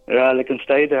 Yeah, they can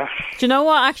stay there. Do you know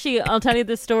what? Actually, I'll tell you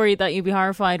this story that you'd be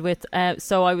horrified with.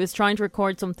 So I was trying to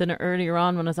record something earlier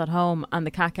on when I was at home and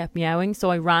the cat kept meowing.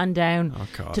 So I ran down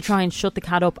to try and shut the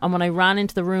cat up. And when I ran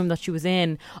into the room that she was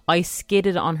in, I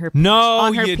skidded on her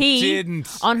pee.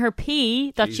 Didn't. On her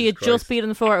pee that she had Jesus just peed on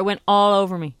the floor. It went all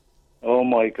over me. Oh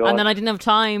my God. And then I didn't have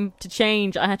time to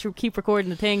change. I had to keep recording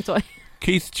the thing. So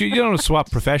Keith, you don't want to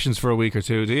swap professions for a week or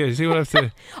two, do you? You see what I have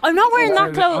to... I'm not wearing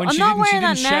that clothes. I'm not wearing that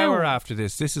now. She didn't shower after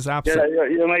this. This is absolute... Yeah,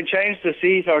 you might change the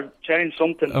seat or change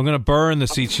something. I'm going to burn the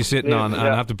seat she's sitting on and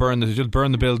have to burn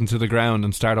the building to the ground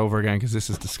and start over again because this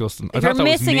is disgusting. If you're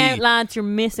missing out, lads, you're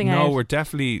missing out. No, we're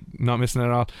definitely not missing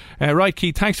out at all. Right,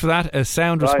 Keith, thanks for that. A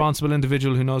sound, responsible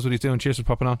individual who knows what he's doing. Cheers for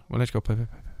popping on. Well, let's go. Bye.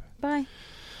 Bye.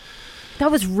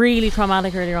 That was really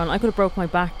traumatic earlier on. I could have broke my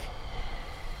back.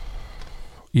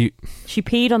 She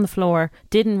peed on the floor,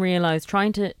 didn't realise,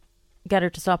 trying to get her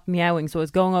to stop meowing, so I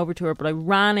was going over to her, but I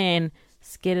ran in,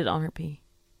 skidded on her pee,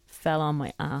 fell on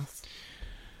my ass.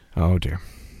 Oh dear.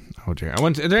 Are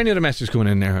there any other messages going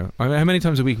in there? How many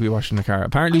times a week are we washing the car?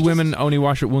 Apparently women only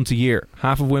wash it once a year.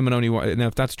 Half of women only wash it. Now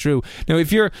if that's true,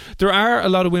 there are a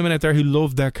lot of women out there who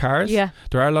love their cars. Yeah.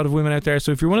 There are a lot of women out there,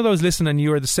 so if you're one of those listening,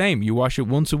 you are the same. You wash it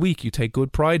once a week, you take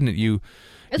good pride in it.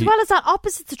 As well as that,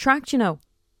 opposites attract, you know.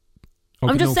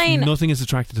 Okay, I'm just saying... Nothing is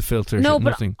attracted to filter. No, but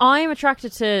nothing. I'm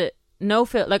attracted to no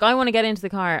filter. Like, I want to get into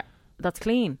the car that's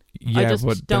clean. Yeah,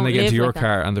 but then they get into your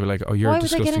car and they're like, oh, you're a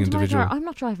disgusting individual. My car? I'm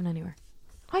not driving anywhere.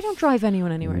 I don't drive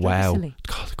anyone anywhere. Wow. It's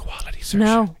called equality, sir.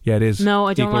 No. Yeah, it is. No,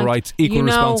 I don't Equal rights, equal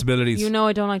responsibilities. You know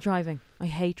I don't like driving. I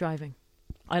hate driving.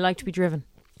 I like to be driven.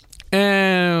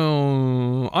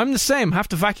 I'm the same. Have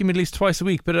to vacuum at least twice a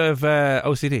week. Bit of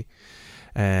OCD.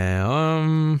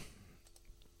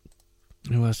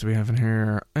 Who else do we have in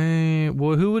here?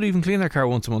 Well, who would even clean their car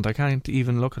once a month? I can't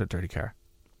even look at a dirty car.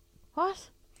 What?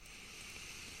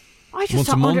 I just once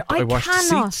a month, I wash the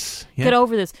cannot seats. get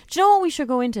over this. Do you know what we should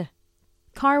go into?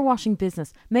 Car washing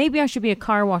business. Maybe I should be a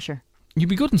car washer. You'd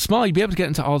be good and small. You'd be able to get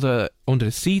into all the under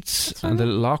the seats and the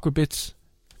little awkward bits.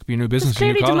 Could be a new business.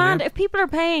 There's clearly demand. If people are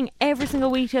paying every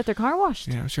single week to get their car washed.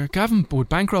 Yeah, sure. Gavin would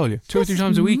bankroll you 2 or 3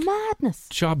 times a week. Madness.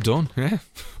 Job done. Yeah.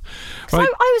 Right.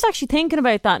 I was actually thinking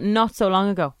about that not so long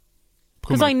ago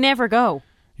because I never go.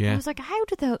 Yeah. I was like, how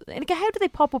do they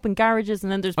pop up in garages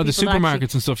and then there's the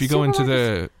supermarkets and stuff. You go into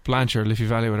the Blanchard, Liffey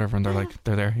Valley, or whatever, and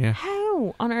they're there. Yeah.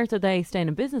 How on earth are they staying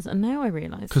in business? And now I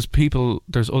realise because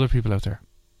there's other people out there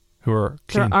who are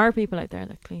clean. There are people out there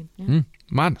that are clean. Yeah.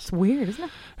 Madness. It's weird, isn't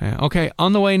it? Okay,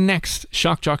 on the way next,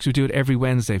 Shock Jocks. We do it every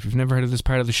Wednesday. If you've never heard of this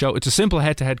part of the show, it's a simple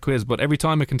head-to-head quiz, but every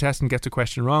time a contestant gets a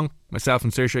question wrong, myself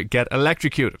and Saoirse get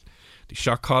electrocuted. The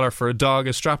shock collar for a dog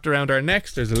is strapped around our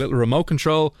necks. There's a little remote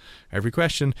control. Every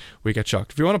question, we get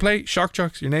shocked. If you want to play Shock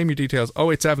Jocks, your name, your details,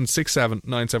 087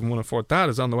 97104. That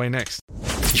is on the way next.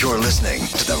 You're listening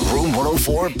to the Room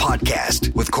 104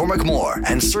 podcast with Cormac Moore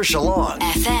and Saoirse Long.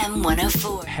 FM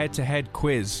 104. Head-to-head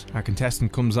quiz. Our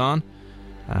contestant comes on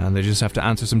and they just have to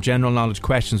answer some general knowledge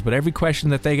questions, but every question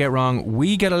that they get wrong,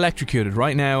 we get electrocuted.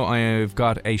 Right now I've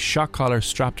got a shock collar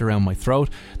strapped around my throat.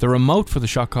 The remote for the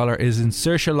shock collar is in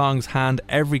Saoirse Long's hand.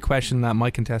 Every question that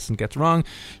my contestant gets wrong,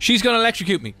 she's going to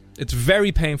electrocute me. It's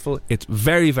very painful, it's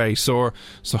very, very sore,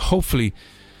 so hopefully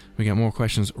we get more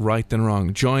questions right than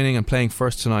wrong. Joining and playing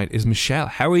first tonight is Michelle.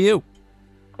 How are you?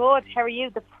 Good, how are you?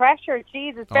 The pressure,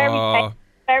 Jesus, very painful.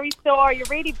 Very sore. You're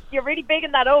really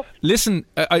bigging that up. Listen,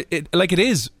 it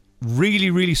is really,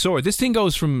 really sore. This thing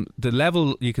goes from the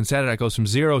level you can set it at, goes from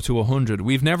 0 to 100.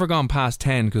 We've never gone past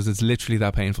 10 because it's literally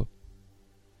that painful.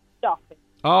 Stop it.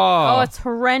 Oh, it's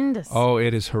horrendous. Oh,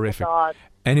 it is horrific. God.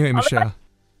 Anyway, Michelle.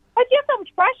 I feel so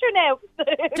much pressure now.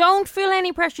 Don't feel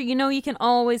any pressure. You know you can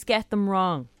always get them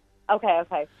wrong. Okay.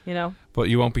 You know. But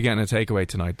you won't be getting a takeaway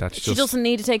tonight. She doesn't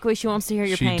need a takeaway. She wants to hear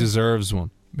your pain. She deserves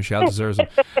one. Michelle deserves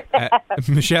it.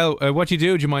 Michelle, what do you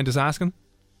do? Do you mind us asking?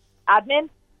 Admin.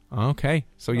 Okay.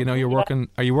 So, you know, you're working...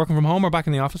 Are you working from home or back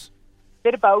in the office?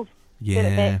 Bit of both.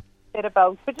 Yeah. Bit of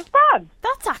both, which is fun.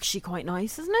 That's actually quite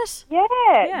nice, isn't it?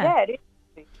 Yeah, it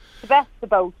is. The best of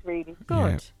both, really.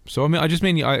 Good. Yeah. So,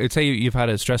 I'd say you've had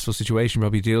a stressful situation,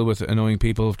 probably deal with annoying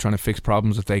people trying to fix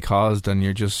problems that they caused, and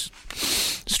you're just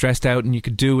stressed out, and you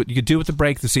could do it with the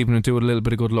break this evening and do it a little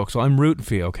bit of good luck. So I'm rooting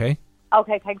for you, okay?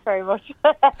 Okay, thanks very much.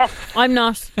 I'm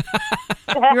not.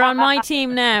 You're on my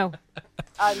team now.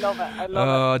 I love it.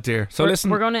 Oh dear. So listen,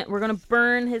 we're gonna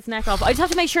burn his neck off. I just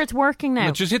have to make sure it's working now.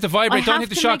 No, just hit the vibrate. Don't hit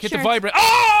the shock. Hit the vibrate.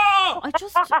 Oh!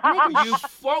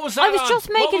 What was that? I was just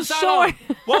making sure.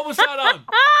 What was that on?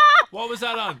 What was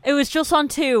that on? It was just on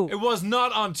 2. It was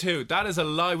not on 2. That is a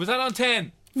lie. Was that on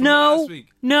 10? No. Last week?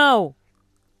 No.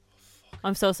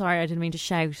 I'm so sorry. I didn't mean to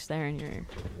shout there in your ear.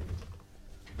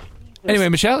 Anyway,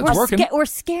 Michelle, it's working. We're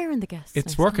scaring the guests.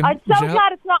 It's working. I'm so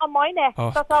glad it's not on my neck.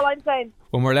 Oh. That's all I'm saying.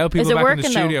 When we're allowed people back in the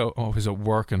studio. Though? Oh, is it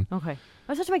working? Okay.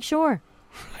 I just have to make sure.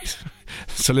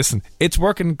 So listen, it's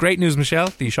working. Great news, Michelle.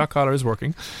 The shock collar is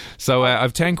working. So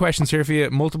I've 10 questions here for you,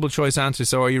 multiple choice answers.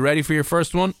 So are you ready for your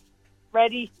first one?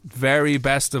 Ready. Very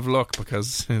best of luck,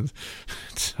 because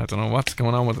I don't know what's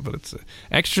going on with it, but it's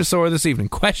extra sore this evening.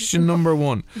 Question number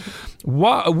 1.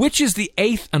 Which is the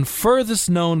 8th and furthest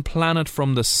known planet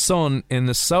from the Sun in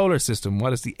the solar system?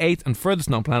 What is the 8th and furthest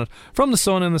known planet from the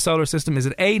Sun in the solar system? Is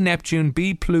it A, Neptune,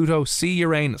 B, Pluto, C,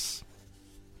 Uranus?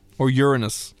 Or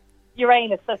Uranus?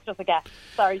 Uranus, that's just a guess.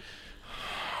 Sorry.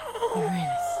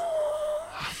 Uranus.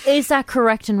 Is that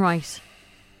correct and right?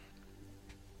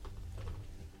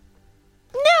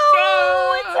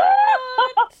 No,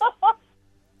 it's not.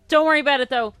 Don't worry about it,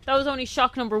 though. That was only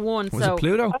shock number 1. Was it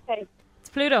Pluto? Okay. It's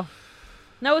Pluto.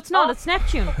 No, it's not. It's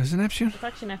Neptune. Is it Neptune? It's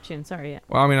actually Neptune. Sorry, yeah.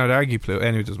 Well, I mean, I'd argue Pluto.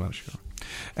 Anyway, it doesn't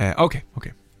matter. Okay.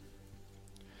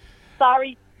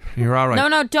 Sorry. You're all right.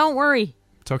 No, don't worry.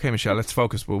 It's okay, Michelle. Let's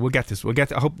focus. We'll get this.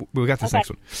 I hope we'll get this next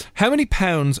one. How many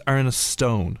pounds are in a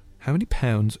stone?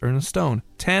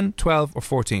 10, 12 or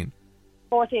 14?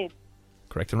 14.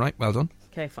 Correct and right. Well done.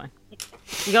 Okay, fine.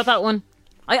 You got that one.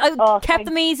 I kept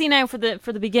them easy now for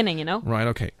the beginning, you know? Right,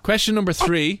 okay. Question number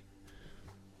 3.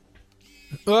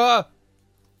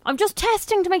 I'm just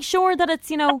testing to make sure that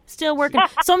it's, still working.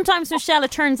 Sometimes, Michelle,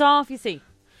 it turns off, you see.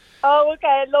 Oh,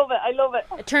 okay. I love it.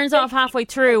 It turns off halfway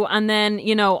through, and then,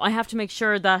 I have to make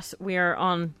sure that we are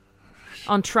on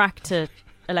track to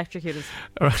electrocute us.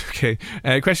 All right, okay.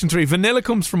 Question 3. Vanilla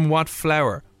comes from what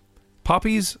flower?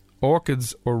 Poppies,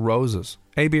 orchids, or roses?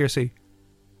 A, B, or C?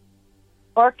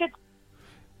 Orchids.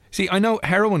 See, I know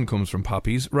heroin comes from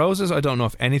poppies. Roses, I don't know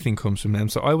if anything comes from them,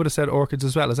 so I would have said orchids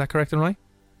as well. Is that correct and right?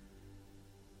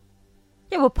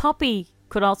 Yeah, well, poppy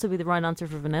could also be the right answer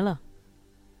for vanilla.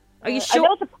 Are you sure? I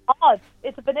know it's a pod.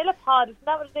 It's a vanilla pod. Isn't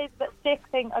that what it is? That stick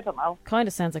thing? I don't know. Kind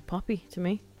of sounds like poppy to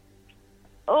me.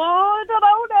 Oh, I don't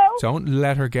know now. Don't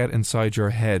let her get inside your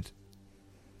head.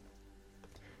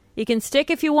 You can stick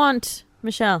if you want,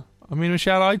 Michelle. I mean,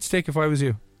 Michelle, I'd stick if I was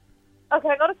you. Okay,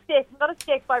 I'm going to stick,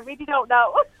 but I really don't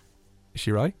know. Is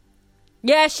she right?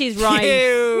 Yeah, she's right.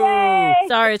 Yay!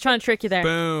 Sorry, I was trying to trick you there.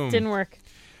 Boom. Didn't work.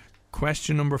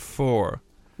 Question number 4.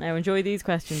 Now enjoy these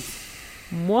questions.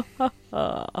 Farfalle?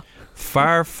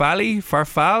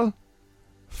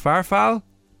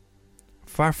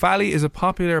 Farfalle is a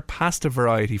popular pasta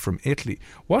variety from Italy.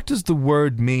 What does the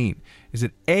word mean? Is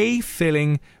it A,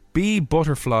 filling, B,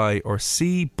 butterfly, or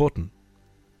C, button?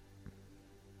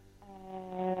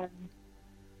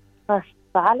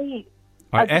 Farfalle.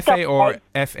 F-A or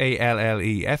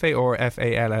F-A-L-L-E? F-A or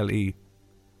F-A-L-L-E?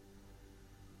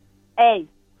 A.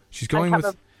 She's going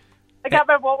with... I can't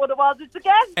remember what it was. It's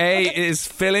again. A is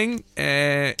filling.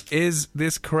 Is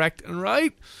this correct and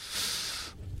right?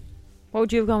 What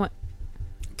would you have gone with?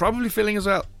 Probably filling as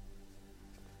well.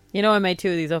 You know I made 2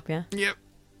 of these up, yeah? Yep.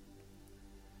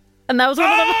 And that was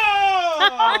one of them.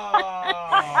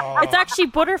 It's actually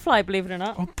butterfly, believe it or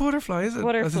not. Oh, butterfly, is it?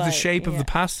 Butterfly. This is the shape of the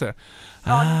pasta.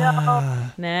 Oh,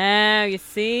 no. Now, you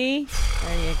see?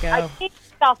 There you go. I think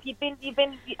stop.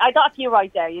 I got you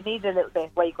right there. You need a little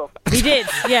bit. Wake up. He did,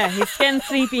 yeah. He's getting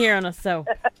sleepy here on us, so.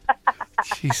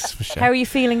 Jesus, Michelle. How are you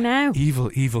feeling now?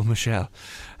 Evil Michelle.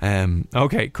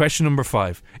 Okay, question number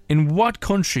 5. In what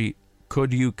country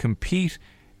could you compete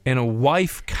in a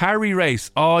wife carry race?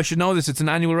 Oh, I should know this. It's an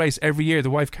annual race every year, the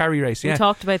wife carry race. Yeah. We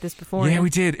talked about this before. Yeah, we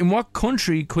did. In what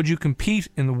country could you compete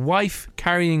in the wife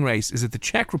carrying race? Is it the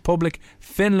Czech Republic,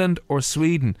 Finland, or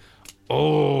Sweden?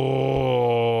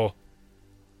 Oh.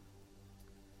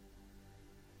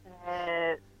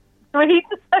 Sweden.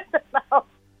 I don't know.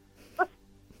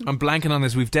 I'm blanking on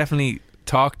this. We've definitely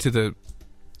talked to the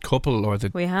couple or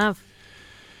the... We have.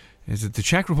 Is it the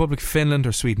Czech Republic, Finland,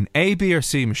 or Sweden? A, B, or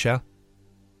C, Michelle?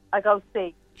 I go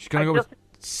C. She's going to go with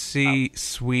C,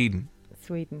 Sweden.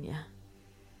 Sweden, yeah.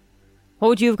 What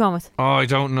would you have gone with? Oh, I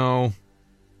don't know.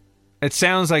 It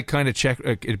sounds like kind of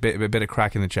a bit of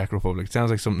crack in the Czech Republic. It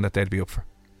sounds like something that they'd be up for.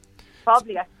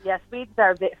 Probably, yeah. Swedes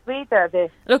are a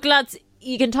bit. Look, lads,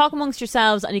 you can talk amongst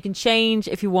yourselves and you can change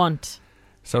if you want.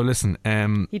 So listen,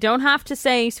 you don't have to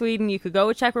say Sweden. You could go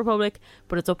with Czech Republic,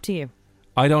 but it's up to you.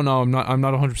 I don't know. I'm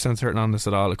not 100% certain on this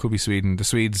at all. It could be Sweden. The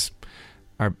Swedes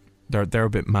are they're a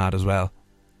bit mad as well.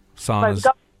 Saunas.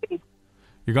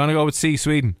 You're going to go with C,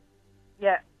 Sweden?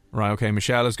 Yeah. Right, okay.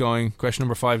 Michelle is going. Question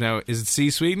number 5 now. Is it C,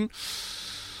 Sweden?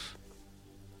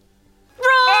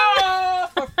 Wrong!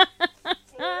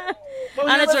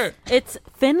 And it's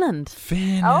Finland.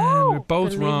 Finland. Oh, we're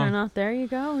both believe wrong. it or not, there you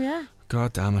go, yeah.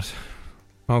 God damn it.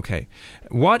 Okay.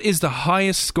 What is the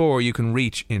highest score you can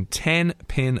reach in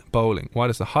 10-pin bowling? What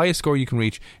is the highest score you can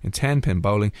reach in 10-pin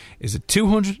bowling? Is it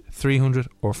 200, 300,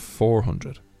 or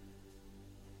 400?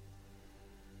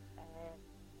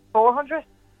 400.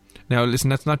 Now, listen,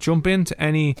 let's not jump into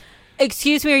any...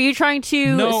 Excuse me, are you trying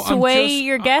to sway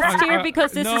your guest here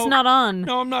because this is not on?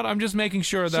 No, I'm not. I'm just making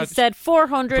sure that... She said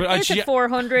 400. Is it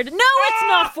 400? No, it's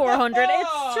not 400.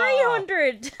 It's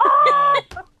 300.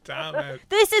 Damn it.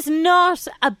 This is not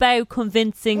about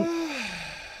convincing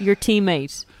your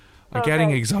teammate. I'm getting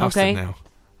exhausted now.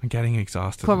 I'm getting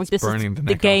exhausted. Cormac, this burning is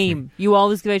the game. You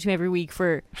always give out to me every week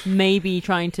for maybe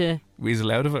trying to...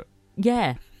 weasel out of it.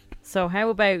 Yeah. So how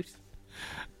about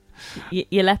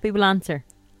you let people answer?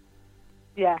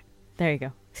 Yeah. There you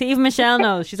go. See, even Michelle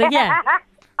knows. She's like, yeah.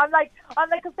 I'm like,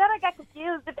 because then I get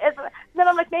confused. Then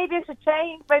I'm like, maybe I should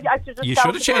change. Maybe I should just. You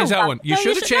should have changed that one. You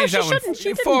should have changed that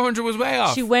one. 400 was way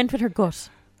off. She went with her gut.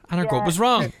 And her gut was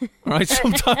wrong. Right?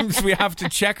 Sometimes we have to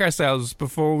check ourselves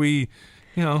before we,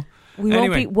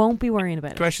 We won't be worrying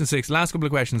about it. Question 6. Last couple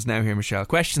of questions now here, Michelle.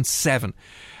 Question 7.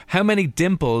 How many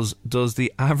dimples does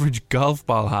the average golf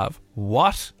ball have?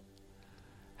 What?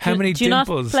 How many dimples? Do you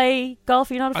not play golf?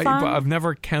 You're not a fan? I've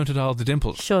never counted all the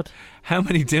dimples. Should. How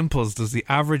many dimples does the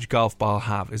average golf ball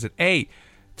have? Is it A,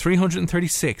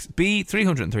 336, B,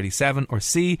 337, or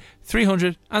C,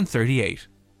 338?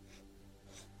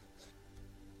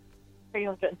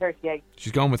 338.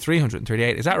 She's going with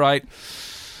 338. Is that right?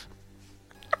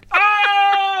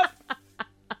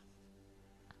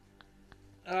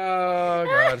 Oh,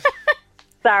 God.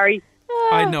 Sorry.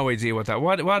 I had no idea what that.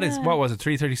 What was it?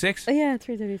 336? Yeah,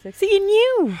 336. See, you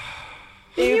knew.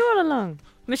 You knew all along.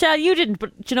 Michelle, you didn't, but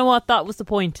do you know what? That was the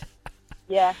point.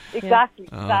 Yeah, exactly.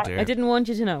 Yeah. Exactly. I didn't want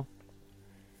you to know.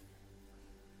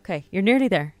 Okay, you're nearly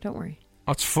there. Don't worry.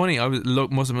 Oh, it's funny. I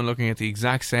must have been looking at the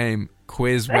exact same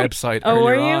quiz website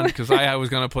were earlier you? on because I was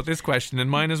going to put this question in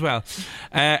mine as well.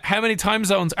 How many time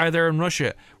zones are there in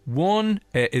Russia?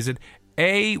 Is it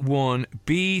A1,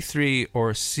 B3,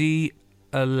 or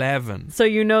C11? So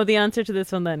you know the answer to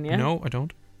this one then, yeah? No, I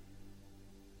don't.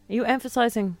 Are you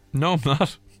emphasising? No, I'm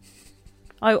not.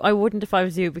 I wouldn't if I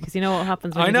was you, because you know what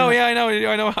happens when I know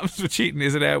what happens with cheating.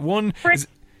 Is it one?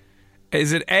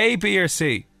 Is it A, B, or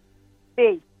C?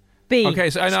 B. B. Okay,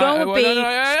 so I know. She's going with B.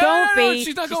 She's going with B.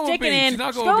 She's not She's going with B. sticking in. She's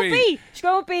not She's going going with B. She's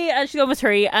going with B, and she's going with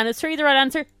 3. And is 3 the right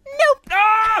answer? Nope.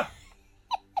 Ah!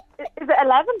 Is it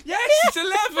 11? Yes, it's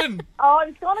 11. Oh, I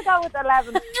was going to go with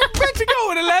 11. You're meant to go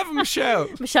with 11, Michelle.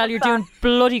 Michelle, you're doing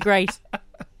bloody great.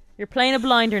 You're playing a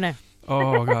blinder now.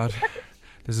 Oh, God.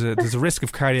 There's a risk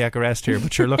of cardiac arrest here,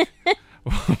 but sure, look,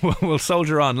 we'll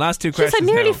soldier on. Last 2 questions I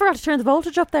nearly now. forgot to turn the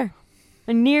voltage up there.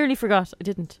 I nearly forgot. I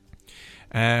didn't.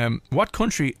 What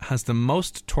country has the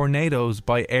most tornadoes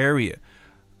by area?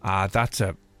 That's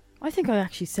a... I think I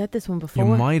actually said this one before.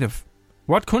 You might have.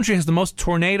 What country has the most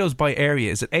tornadoes by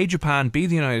area? Is it A, Japan, B,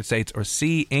 the United States, or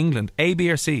C, England? A, B,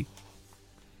 or C?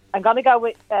 I'm going to go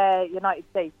with United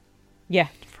States. Yeah.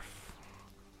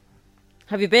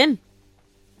 Have you been?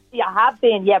 Yeah, I have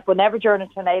been, but never during a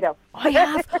tornado. I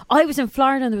have. I was in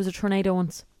Florida and there was a tornado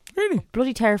once. Really?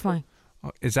 Bloody terrifying.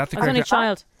 Oh, is that the correct? I was only a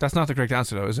child. That's not the correct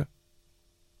answer, though, is it?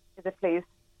 Is it, please?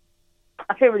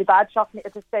 I feel really bad shocking it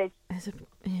at this stage. Is it?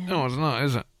 Yeah. No, it's not,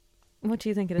 is it? What do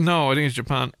you think it is? No, I think it's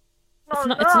Japan. It's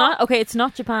not. It's not. Okay, it's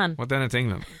not Japan. Well, then it's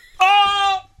England.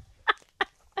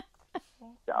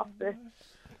 Stop this.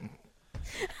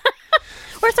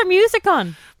 Where's our music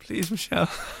on? Please, Michelle.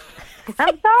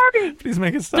 I'm sorry. Please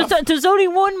make it stop. There's only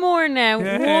one more now.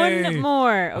 Yay. One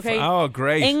more. Okay. Oh,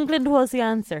 great. England was the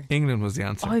answer. England was the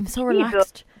answer. Oh, I'm so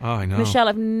relaxed. Oh, I know. Michelle,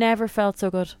 I've never felt so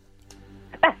good.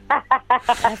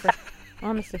 Ever.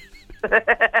 Honestly.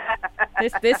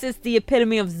 This is the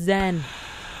epitome of zen.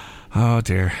 Oh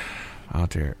dear. Oh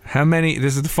dear. How many...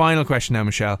 This is the final question now,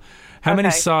 Michelle. How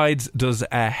many sides does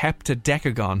a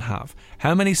heptadecagon have?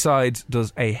 How many sides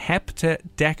does a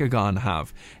heptadecagon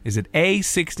have? Is it A,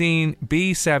 16,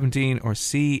 B, 17, or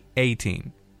C,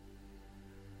 18?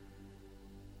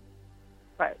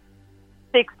 Right.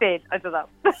 16. I don't know.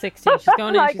 16. She's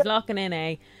going in. She's locking in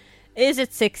A. Is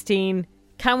it 16?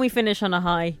 Can we finish on a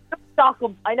high?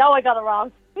 Stockholm. I know I got it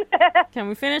wrong. Can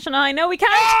we finish on a high? No, we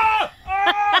can't.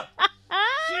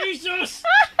 Jesus!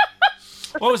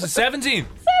 What was it, 17?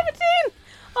 17!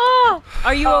 Oh,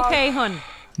 are you okay, hun?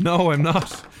 No, I'm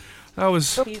not. That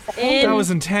was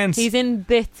intense. He's in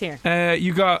bits here.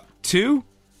 You got 2?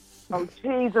 Oh,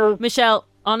 Jesus. Michelle,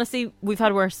 honestly, we've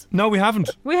had worse. No, we haven't.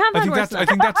 We have had worse. I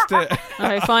think that's the...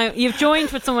 Okay, fine. You've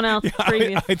joined with someone else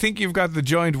previous. I think you've got the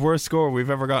joint worst score we've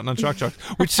ever gotten on Shock Jocks,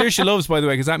 which Saoirse loves, by the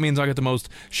way, because that means I get the most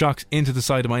shocks into the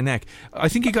side of my neck. I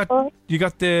think you got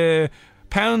the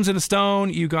pounds in a stone,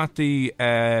 you got the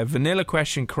vanilla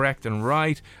question correct and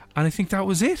right, and I think that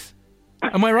was it.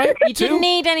 Am I right? You didn't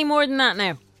need any more than that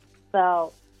now.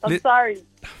 No. I'm sorry.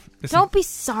 Listen, don't be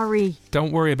sorry.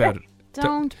 Don't worry about it.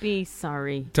 Don't be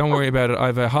sorry. Don't worry about it. I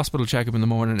have a hospital checkup in the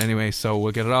morning anyway, so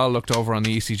we'll get it all looked over on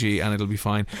the ECG and it'll be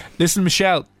fine. Listen,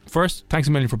 Michelle, first, thanks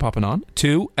a million for popping on.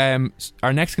 2,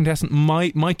 our next contestant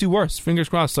might do worse. Fingers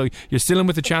crossed. So you're still in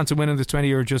with the chance of winning this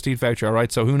 €20 Just Eat voucher, all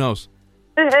right? So who knows?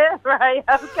 Right,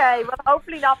 okay. Well,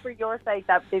 hopefully not for your sake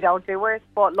that they don't do worse,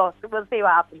 but look, we'll see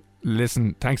what happens.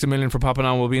 Listen, thanks a million for popping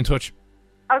on. We'll be in touch.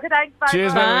 Okay, thanks. Bye.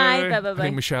 Cheers, bye. Bye. I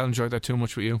think Michelle enjoyed that too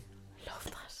much with you. Love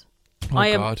that.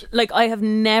 Oh, God. I have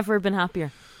never been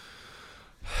happier.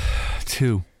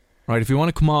 2. Right, if you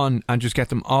want to come on and just get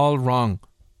them all wrong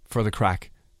for the crack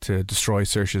to destroy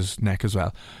Saoirse's neck as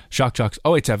well. Shock Jocks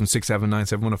 087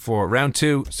 6797104. Round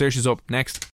 2. Saoirse's up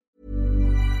next.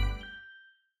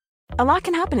 A lot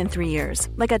can happen in 3 years,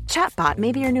 like a chatbot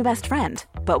may be your new best friend.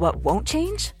 But what won't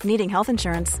change? Needing health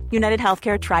insurance. United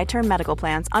Healthcare Tri-Term Medical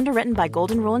Plans, underwritten by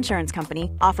Golden Rule Insurance Company,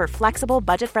 offer flexible,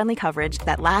 budget-friendly coverage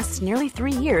that lasts nearly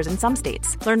 3 years in some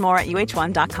states. Learn more at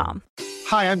UH1.com.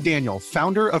 Hi, I'm Daniel,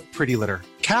 founder of Pretty Litter.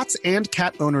 Cats and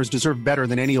cat owners deserve better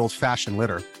than any old-fashioned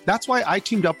litter. That's why I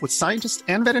teamed up with scientists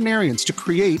and veterinarians to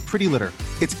create Pretty Litter.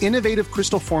 Its innovative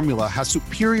crystal formula has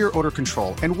superior odor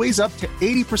control and weighs up to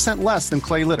 80% less than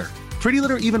clay litter. Pretty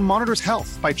Litter even monitors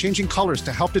health by changing colors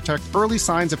to help detect early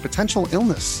signs of potential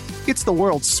illness. It's the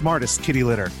world's smartest kitty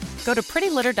litter. Go to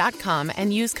prettylitter.com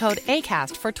and use code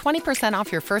ACAST for 20%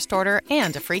 off your first order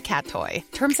and a free cat toy.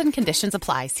 Terms and conditions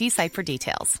apply. See site for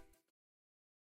details.